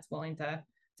that's willing to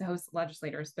host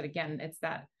legislators. But again, it's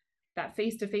that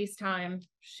face-to-face time,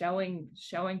 showing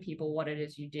people what it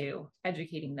is you do,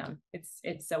 educating them.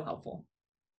 It's so helpful.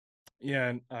 Yeah,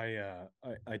 and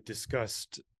I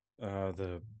discussed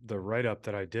the write-up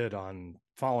that I did on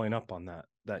following up on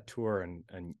that tour,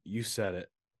 and you said it,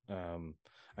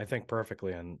 I think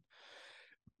perfectly. And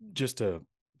just to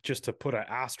put an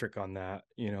asterisk on that,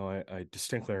 I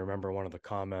distinctly remember one of the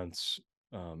comments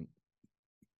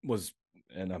was,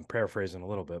 and I'm paraphrasing a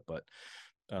little bit, but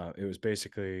it was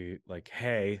basically like,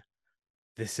 "Hey,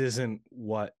 this isn't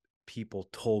what people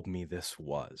told me this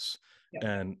was."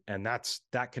 Yep. And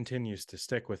that continues to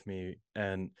stick with me,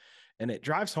 and it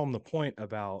drives home the point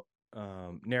about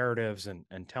narratives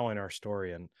and telling our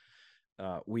story. And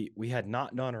we had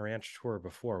not done a ranch tour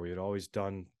before. We had always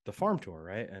done the farm tour,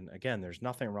 right? And again, there's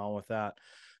nothing wrong with that,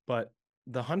 but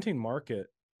the hunting market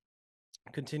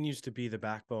continues to be the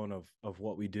backbone of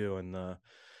what we do, and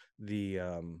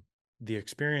the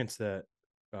experience that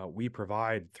we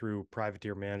provide through private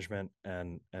deer management,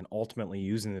 and ultimately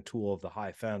using the tool of the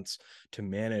high fence to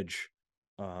manage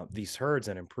these herds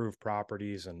and improve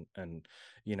properties, and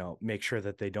make sure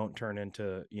that they don't turn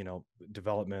into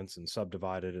developments and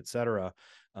subdivided, et cetera,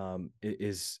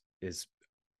 is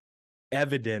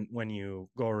evident when you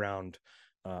go around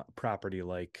property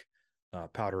like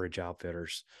Powder Ridge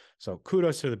Outfitters. So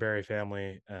kudos to the Berry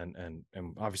family, and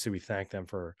obviously we thank them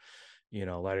for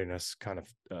letting us kind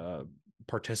of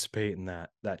participate in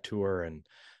that tour. And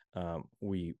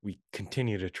we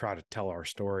continue to try to tell our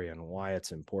story and why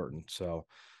it's important. So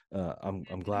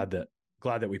I'm glad that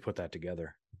we put that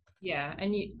together. Yeah,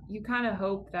 and you kind of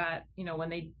hope that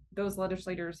when those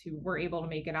legislators who were able to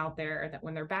make it out there, that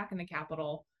when they're back in the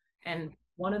Capitol and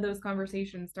one of those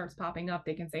conversations starts popping up,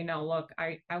 they can say, "No, look,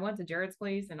 I went to Jared's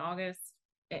place in August.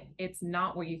 It's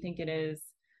not what you think it is,"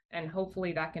 and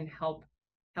hopefully that can help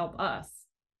us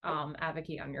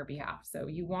advocate on your behalf. So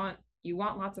you want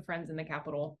lots of friends in the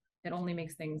Capitol. It only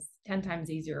makes things 10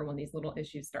 times easier when these little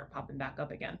issues start popping back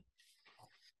up again.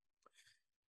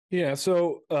 Yeah.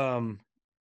 So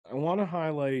I want to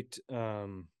highlight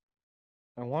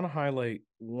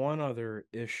one other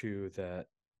issue that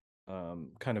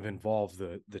kind of involved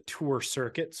the tour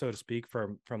circuit, so to speak,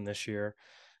 from this year,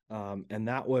 and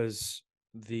that was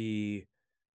the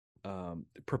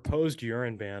proposed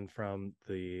urine ban from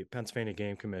the Pennsylvania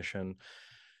Game Commission.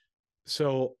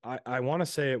 So I want to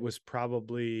say it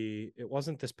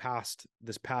wasn't this past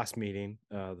meeting,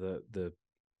 the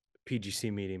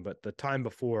PGC meeting, but the time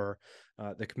before,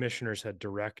 the commissioners had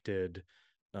directed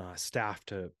staff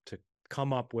to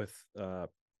come up with a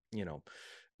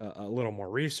little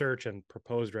more research and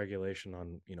proposed regulation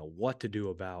on what to do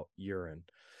about urine.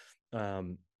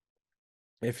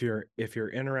 If you're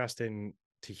interested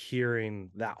to hearing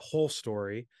that whole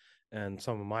story and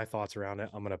some of my thoughts around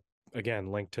it, I'm going to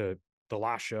again link to the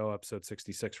last show, episode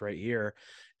 66, right here,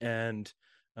 and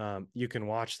you can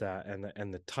watch that.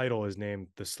 And the title is named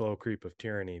 "The Slow Creep of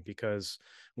Tyranny," because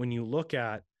when you look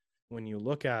at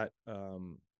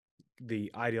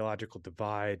the ideological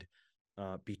divide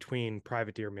between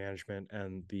private deer management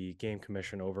and the Game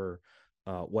Commission over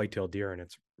whitetail deer and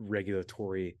its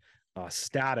regulatory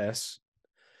status,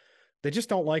 they just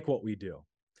don't like what we do.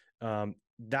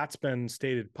 That's been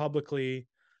stated publicly,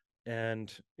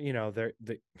 and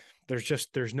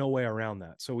there's no way around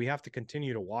that. So we have to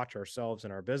continue to watch ourselves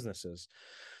and our businesses.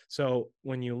 So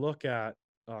when you look at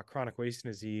chronic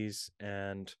wasting disease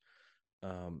and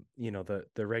the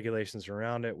regulations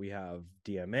around it, we have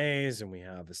DMAs, and we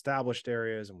have established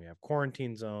areas, and we have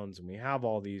quarantine zones, and we have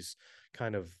all these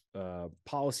kind of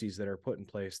policies that are put in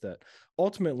place that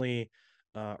ultimately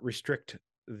restrict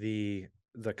the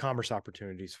commerce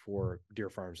opportunities for deer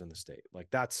farms in the state. Like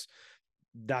that's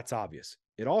obvious.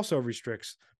 It also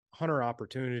restricts hunter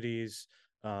opportunities,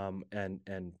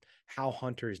 and how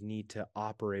hunters need to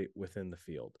operate within the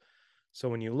field. So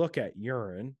when you look at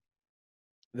urine,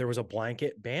 there was a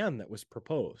blanket ban that was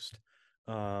proposed.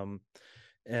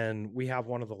 And we have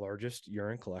one of the largest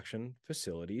urine collection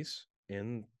facilities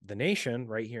in the nation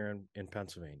right here in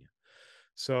Pennsylvania.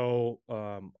 So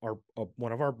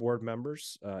one of our board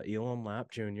members, Elam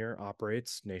Lapp Jr.,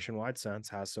 operates Nationwide Scents,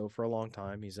 has so for a long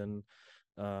time. He's in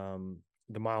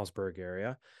the Milesburg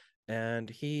area, and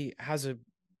he has a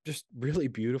just really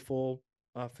beautiful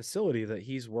facility that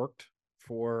he's worked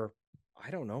for, I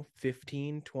don't know,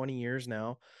 15, 20 years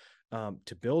now,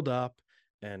 to build up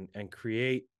and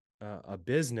create a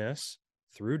business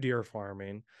through deer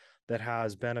farming that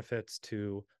has benefits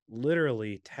to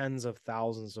literally tens of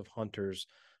thousands of hunters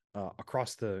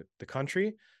across the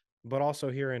country, but also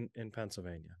here in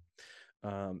Pennsylvania.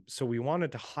 So we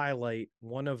wanted to highlight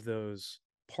one of those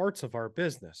parts of our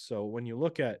business. So when you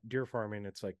look at deer farming,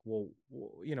 it's like, well,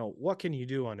 what can you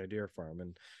do on a deer farm?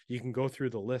 And you can go through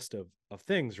the list of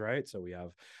things, right? So we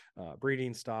have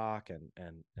breeding stock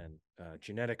and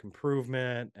genetic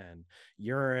improvement and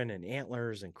urine and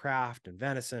antlers and craft and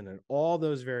venison and all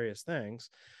those various things.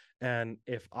 And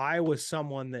if I was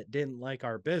someone that didn't like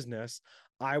our business,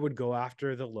 I would go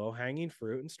after the low hanging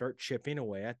fruit and start chipping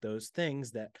away at those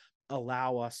things that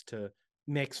allow us to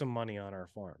make some money on our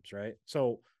farms, right?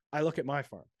 So I look at my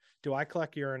farm. Do I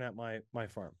collect urine at my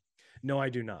farm? No, I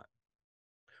do not.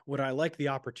 Would I like the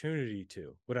opportunity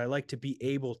to? Would I like to be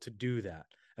able to do that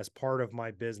as part of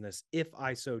my business if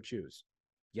I so choose?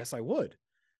 Yes, I would,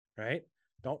 right?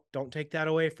 Don't take that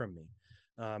away from me.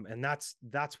 And that's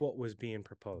what was being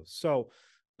proposed. So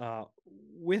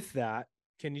with that,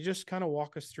 can you just kind of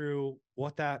walk us through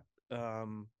what that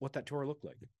tour looked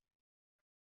like?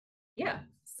 Yeah.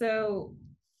 So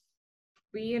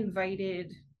we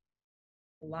invited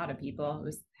a lot of people. It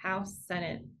was House,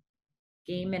 Senate,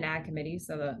 Game and Ag Committee,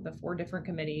 so the four different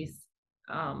committees,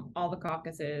 all the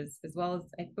caucuses, as well as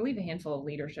I believe a handful of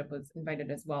leadership was invited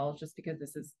as well, just because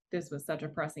this was such a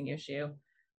pressing issue.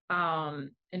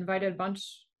 Invited a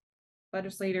bunch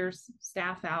legislators,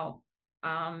 staff out,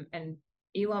 and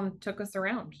Elam took us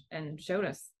around and showed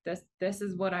us this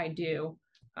is what I do,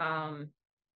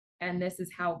 and this is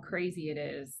how crazy it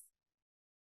is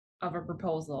of a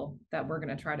proposal that we're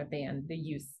going to try to ban the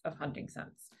use of hunting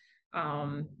scents.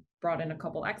 Brought in a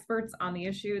couple experts on the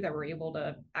issue that were able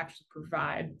to actually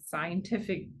provide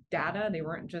scientific data. They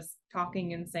weren't just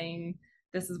talking and saying,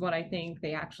 this is what I think.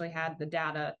 They actually had the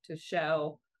data to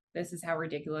show this is how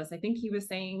ridiculous. I think he was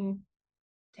saying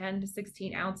 10 to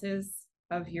 16 ounces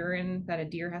of urine that a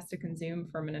deer has to consume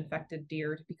from an infected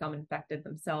deer to become infected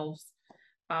themselves.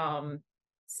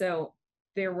 So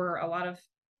there were a lot of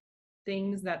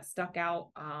things that stuck out,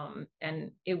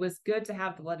 and it was good to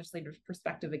have the legislator's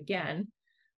perspective again.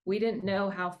 We didn't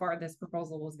know how far this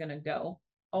proposal was going to go.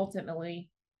 Ultimately,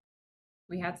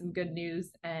 we had some good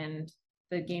news, and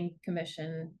the Game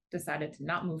Commission decided to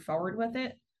not move forward with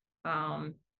it.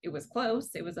 It was close.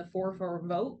 It was a 4-4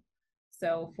 vote.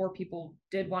 So 4 people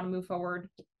did want to move forward,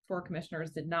 4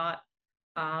 commissioners did not.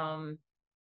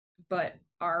 But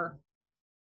our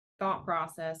thought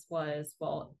process was,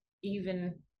 well,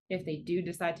 even if they do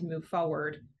decide to move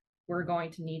forward, we're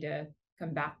going to need to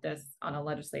combat this on a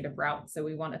legislative route. So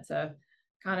we wanted to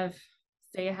kind of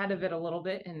stay ahead of it a little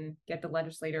bit and get the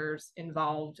legislators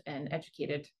involved and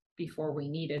educated before we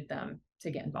needed them to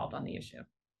get involved on the issue.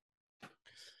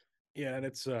 Yeah, and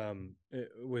it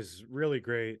was really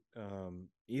great.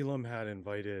 Elam had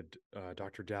invited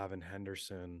Dr. Davin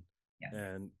Henderson, Yes,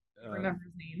 and I remember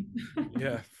his name.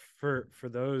 yeah, for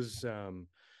those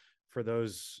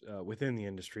within the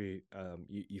industry,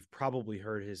 you've probably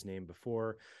heard his name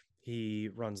before. He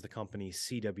runs the company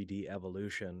CWD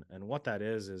Evolution, and what that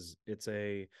is it's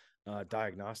a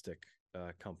diagnostic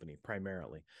company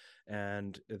primarily,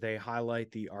 and they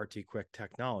highlight the RT Quick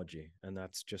technology, and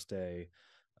that's just a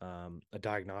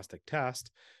diagnostic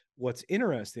test. What's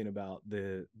interesting about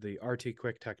the RT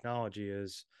Quick technology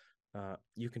is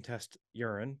you can test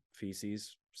urine,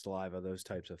 feces, saliva, those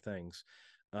types of things.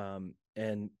 And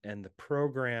the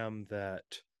program that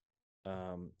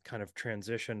kind of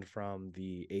transitioned from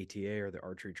the ATA or the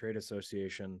Archery Trade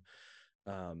Association,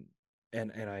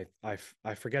 and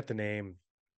I forget the name.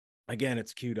 Again,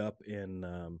 it's queued up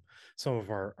in some of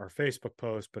our Facebook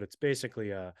posts, but it's basically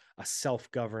a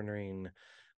self-governing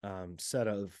set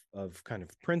of kind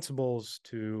of principles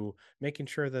to making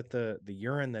sure that the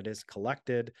urine that is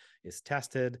collected is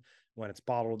tested. When it's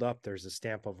bottled up, there's a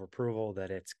stamp of approval that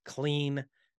it's clean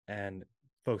and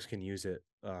folks can use it,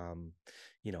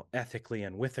 ethically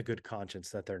and with a good conscience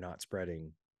that they're not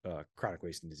spreading chronic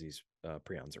wasting disease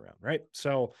prions around, right?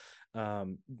 So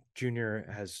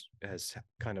Junior has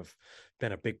kind of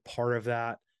been a big part of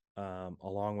that,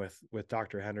 along with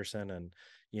Dr. Henderson, and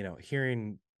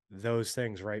hearing those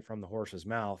things right from the horse's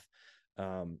mouth.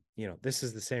 This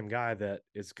is the same guy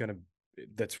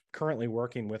that's currently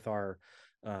working with our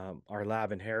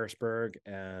lab in Harrisburg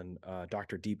and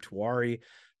Dr. Deep Tiwari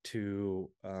to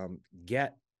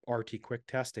get RT Quick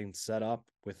testing set up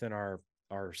within our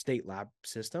state lab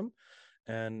system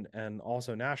and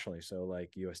also nationally. So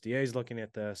like USDA is looking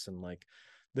at this, and like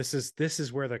this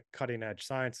is where the cutting edge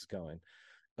science is going.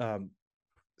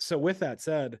 So with that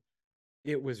said,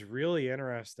 it was really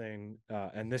interesting,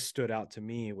 and this stood out to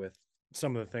me with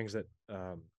some of the things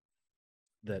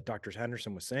that Dr.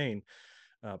 Henderson was saying,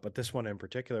 but this one in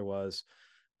particular was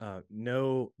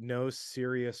no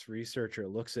serious researcher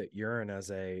looks at urine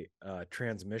as a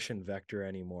transmission vector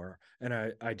anymore.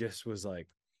 And I just was like,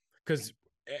 because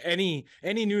any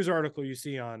news article you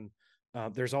see on,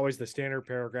 there's always the standard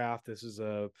paragraph. This is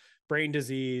a brain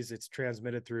disease. It's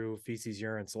transmitted through feces,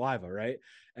 urine, saliva, right?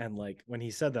 And like when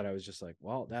he said that, I was just like,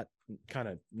 well, that kind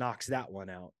of knocks that one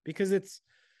out, because it's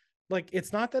like,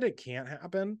 it's not that it can't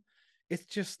happen. It's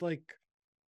just like,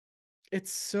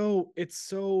 it's so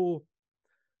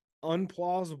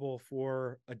unplausible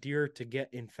for a deer to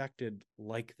get infected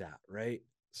like that, right?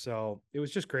 So it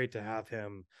was just great to have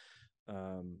him,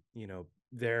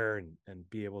 there, and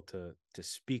be able to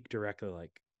speak directly,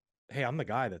 like, hey, I'm the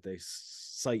guy that they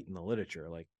cite in the literature.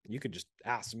 Like, you could just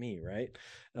ask me, right?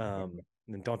 And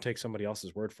don't take somebody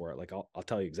else's word for it. Like, I'll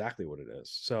tell you exactly what it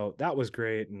is. So that was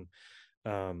great. And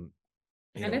um,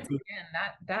 And it's again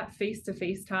that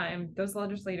face-to-face time, those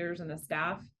legislators and the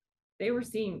staff, they were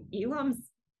seeing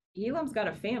Elam's got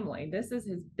a family. This is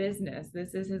his business.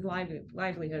 This is his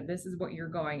livelihood. This is what you're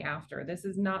going after. This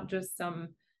is not just some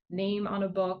name on a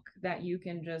book that you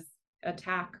can just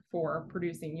attack for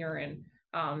producing urine.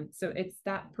 So it's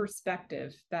that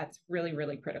perspective that's really,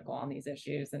 really critical on these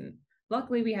issues. And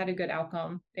luckily we had a good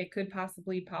outcome. It could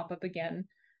possibly pop up again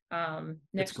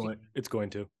next year, it's going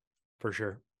to, for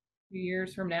sure. few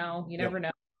years from now. You Yep. never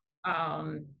know.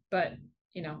 But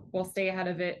we'll stay ahead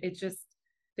of it. It's just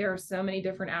there are so many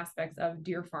different aspects of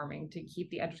deer farming to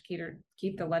keep the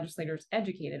legislators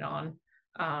educated on.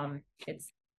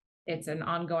 It's an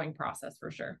ongoing process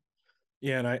for sure.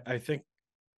 Yeah, and I think,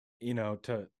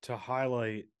 to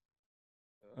highlight,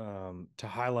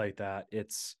 that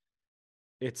it's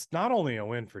not only a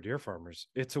win for deer farmers,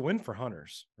 it's a win for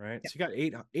hunters, right? Yeah. So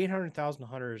you got 800,000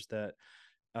 hunters that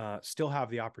still have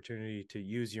the opportunity to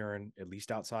use urine, at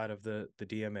least outside of the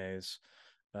DMAs.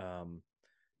 And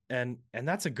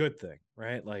that's a good thing,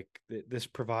 right? Like, this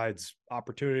provides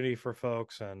opportunity for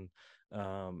folks, and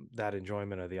that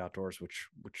enjoyment of the outdoors, which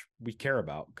we care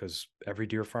about, because every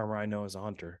deer farmer I know is a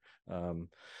hunter.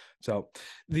 So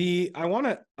I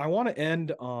want to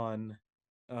end on,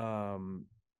 a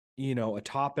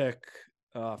topic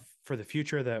for the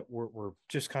future that we're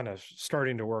just kind of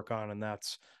starting to work on, and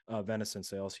that's venison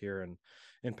sales here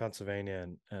in Pennsylvania,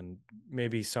 and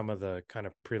maybe some of the kind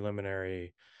of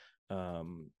preliminary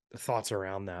thoughts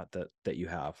around that you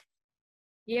have.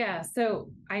 Yeah, so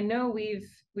I know we've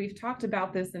talked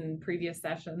about this in previous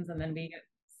sessions, and then we get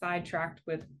sidetracked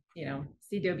with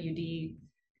CWD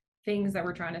things that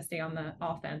we're trying to stay on the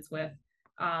offense with.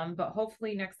 But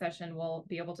hopefully next session we'll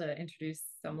be able to introduce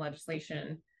some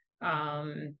legislation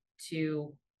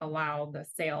to allow the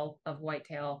sale of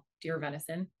whitetail deer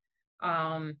venison.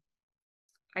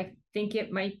 I think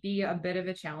it might be a bit of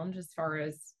a challenge as far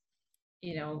as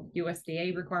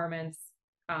USDA requirements,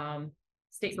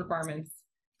 state requirements.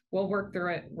 We'll work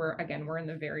through it. We're in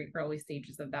the very early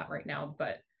stages of that right now,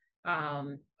 but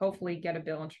hopefully get a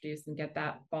bill introduced and get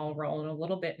that ball rolling a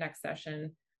little bit next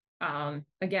session.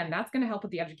 Again, that's going to help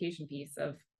with the education piece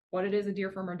of what it is a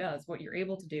deer farmer does, what you're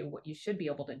able to do, what you should be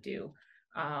able to do.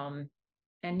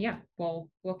 And yeah, we'll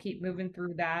keep moving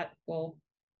through that. We'll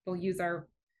use our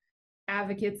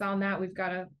advocates on that. We've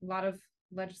got a lot of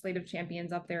legislative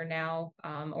champions up there now,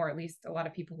 or at least a lot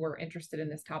of people who are interested in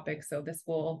this topic. So this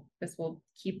will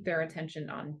keep their attention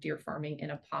on deer farming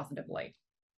in a positive light.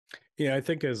 Yeah, I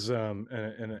think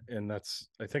and that's,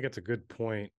 I think it's a good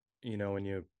point.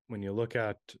 When you look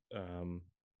at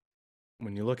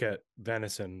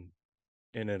venison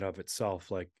in and of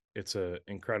itself, like, it's a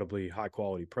incredibly high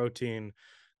quality protein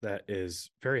that is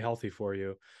very healthy for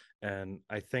you. And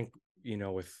I think,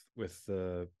 with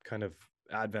the kind of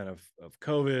advent of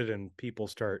COVID, and people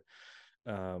start,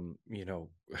 kind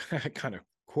of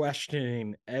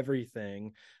questioning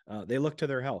everything, they look to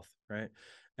their health, right?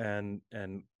 And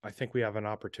I think we have an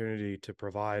opportunity to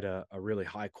provide a really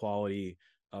high quality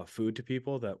food to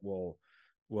people that will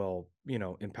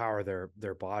empower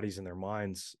their bodies and their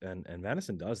minds, and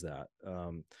venison does that.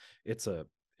 It's a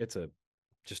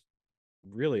just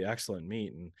really excellent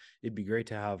meat, and it'd be great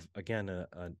to have, again,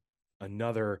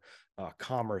 another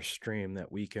commerce stream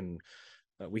that we can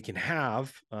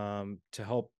have, to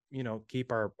help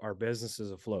keep our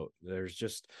businesses afloat.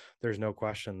 There's no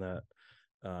question that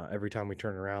every time we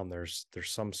turn around, there's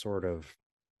some sort of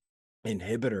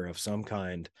inhibitor of some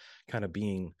kind of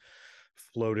being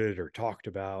floated or talked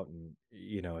about. And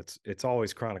it's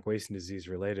always chronic wasting disease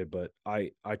related, but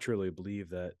I truly believe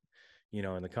that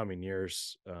in the coming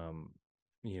years,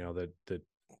 the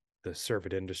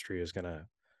cervid industry is gonna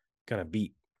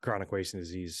beat chronic wasting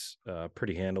disease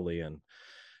pretty handily,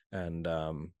 and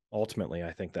ultimately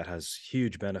I think that has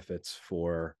huge benefits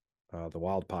for the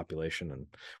wild population, and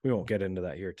we won't get into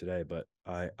that here today. But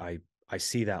I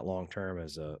see that long term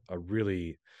as a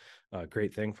really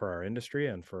great thing for our industry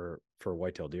and for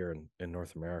whitetail deer in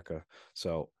North America.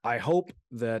 So I hope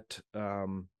that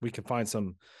we can find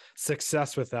some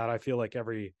success with that. I feel like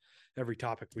every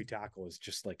topic we tackle is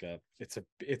just like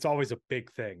it's always a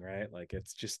big thing, right? Like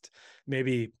it's just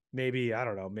maybe I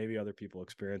don't know, maybe other people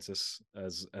experience this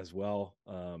as well,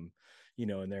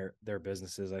 in their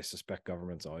businesses. I suspect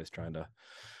government's always trying to,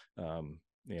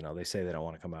 they say they don't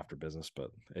want to come after business,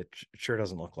 but it sure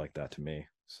doesn't look like that to me.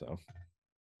 So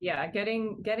yeah,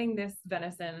 getting this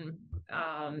venison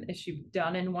issue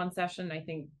done in one session, I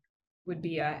think would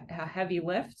be a heavy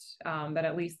lift, but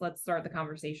at least let's start the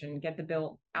conversation, get the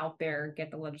bill out there,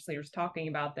 get the legislators talking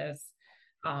about this,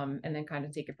 and then kind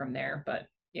of take it from there. But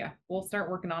yeah, we'll start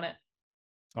working on it.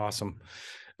 Awesome.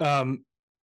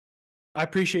 I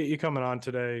appreciate you coming on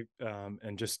today,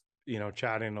 and just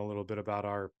chatting a little bit about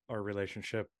our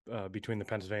relationship between the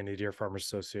Pennsylvania Deer Farmers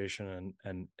Association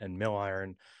and Mill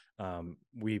Iron.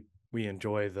 We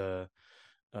enjoy the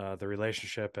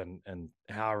relationship and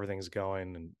how everything's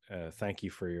going, and thank you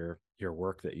for your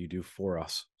work that you do for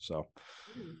us. So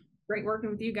great working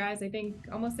with you guys. I think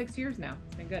almost 6 years now.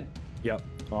 It's been good. Yep.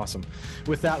 Awesome.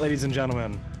 With that, ladies and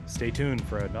gentlemen, stay tuned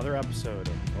for another episode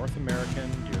of North American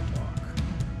Deer Talk.